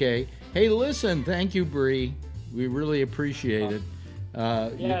 that's okay. Hey, listen, thank you, Bree. We really appreciate it.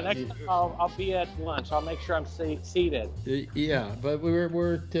 Next time I'll be at lunch. I'll make sure I'm seated. Yeah, but we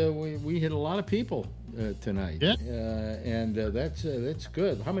hit a lot of people tonight. Yeah. And that's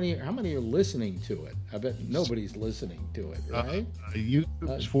good. How many are listening to it? I bet nobody's listening to it, right?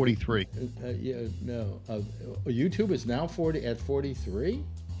 YouTube's 43. YouTube is now 43.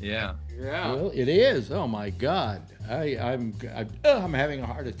 Yeah. Yeah. Well, it is. Oh my God, I'm having a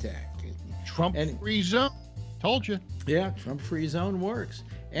heart attack. Trump-free zone. Told you. Yeah, Trump-free zone works.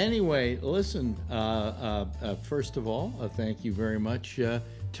 Anyway, listen, first of all, thank you very much,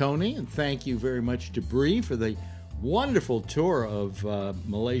 Tony, and thank you very much to Bree for the wonderful tour of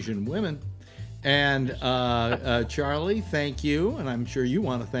Malaysian women. And Charlie, thank you, and I'm sure you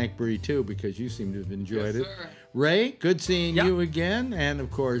want to thank Bree too because you seem to have enjoyed it. Sir. Ray, good seeing you again, and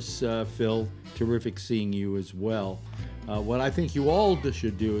of course, Phil, terrific seeing you as well. What I think you all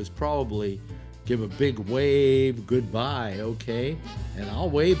should do is probably give a big wave goodbye, okay? And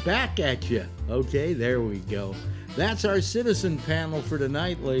I'll wave back at you. Okay, there we go. That's our citizen panel for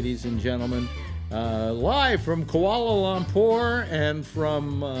tonight, ladies and gentlemen. Live from Kuala Lumpur and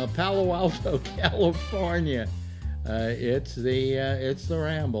from Palo Alto, California. It's the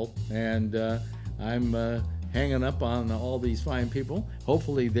Ramble, and I'm hanging up on all these fine people.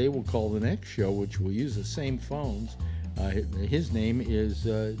 Hopefully they will call the next show, which will use the same phones. His name is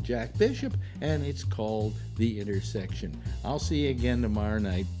Jack Bishop, and it's called The Intersection. I'll see you again tomorrow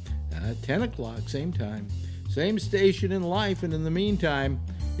night, 10 o'clock, same time, same station in life. And in the meantime,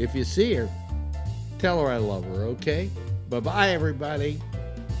 if you see her, tell her I love her, okay? Bye-bye, everybody.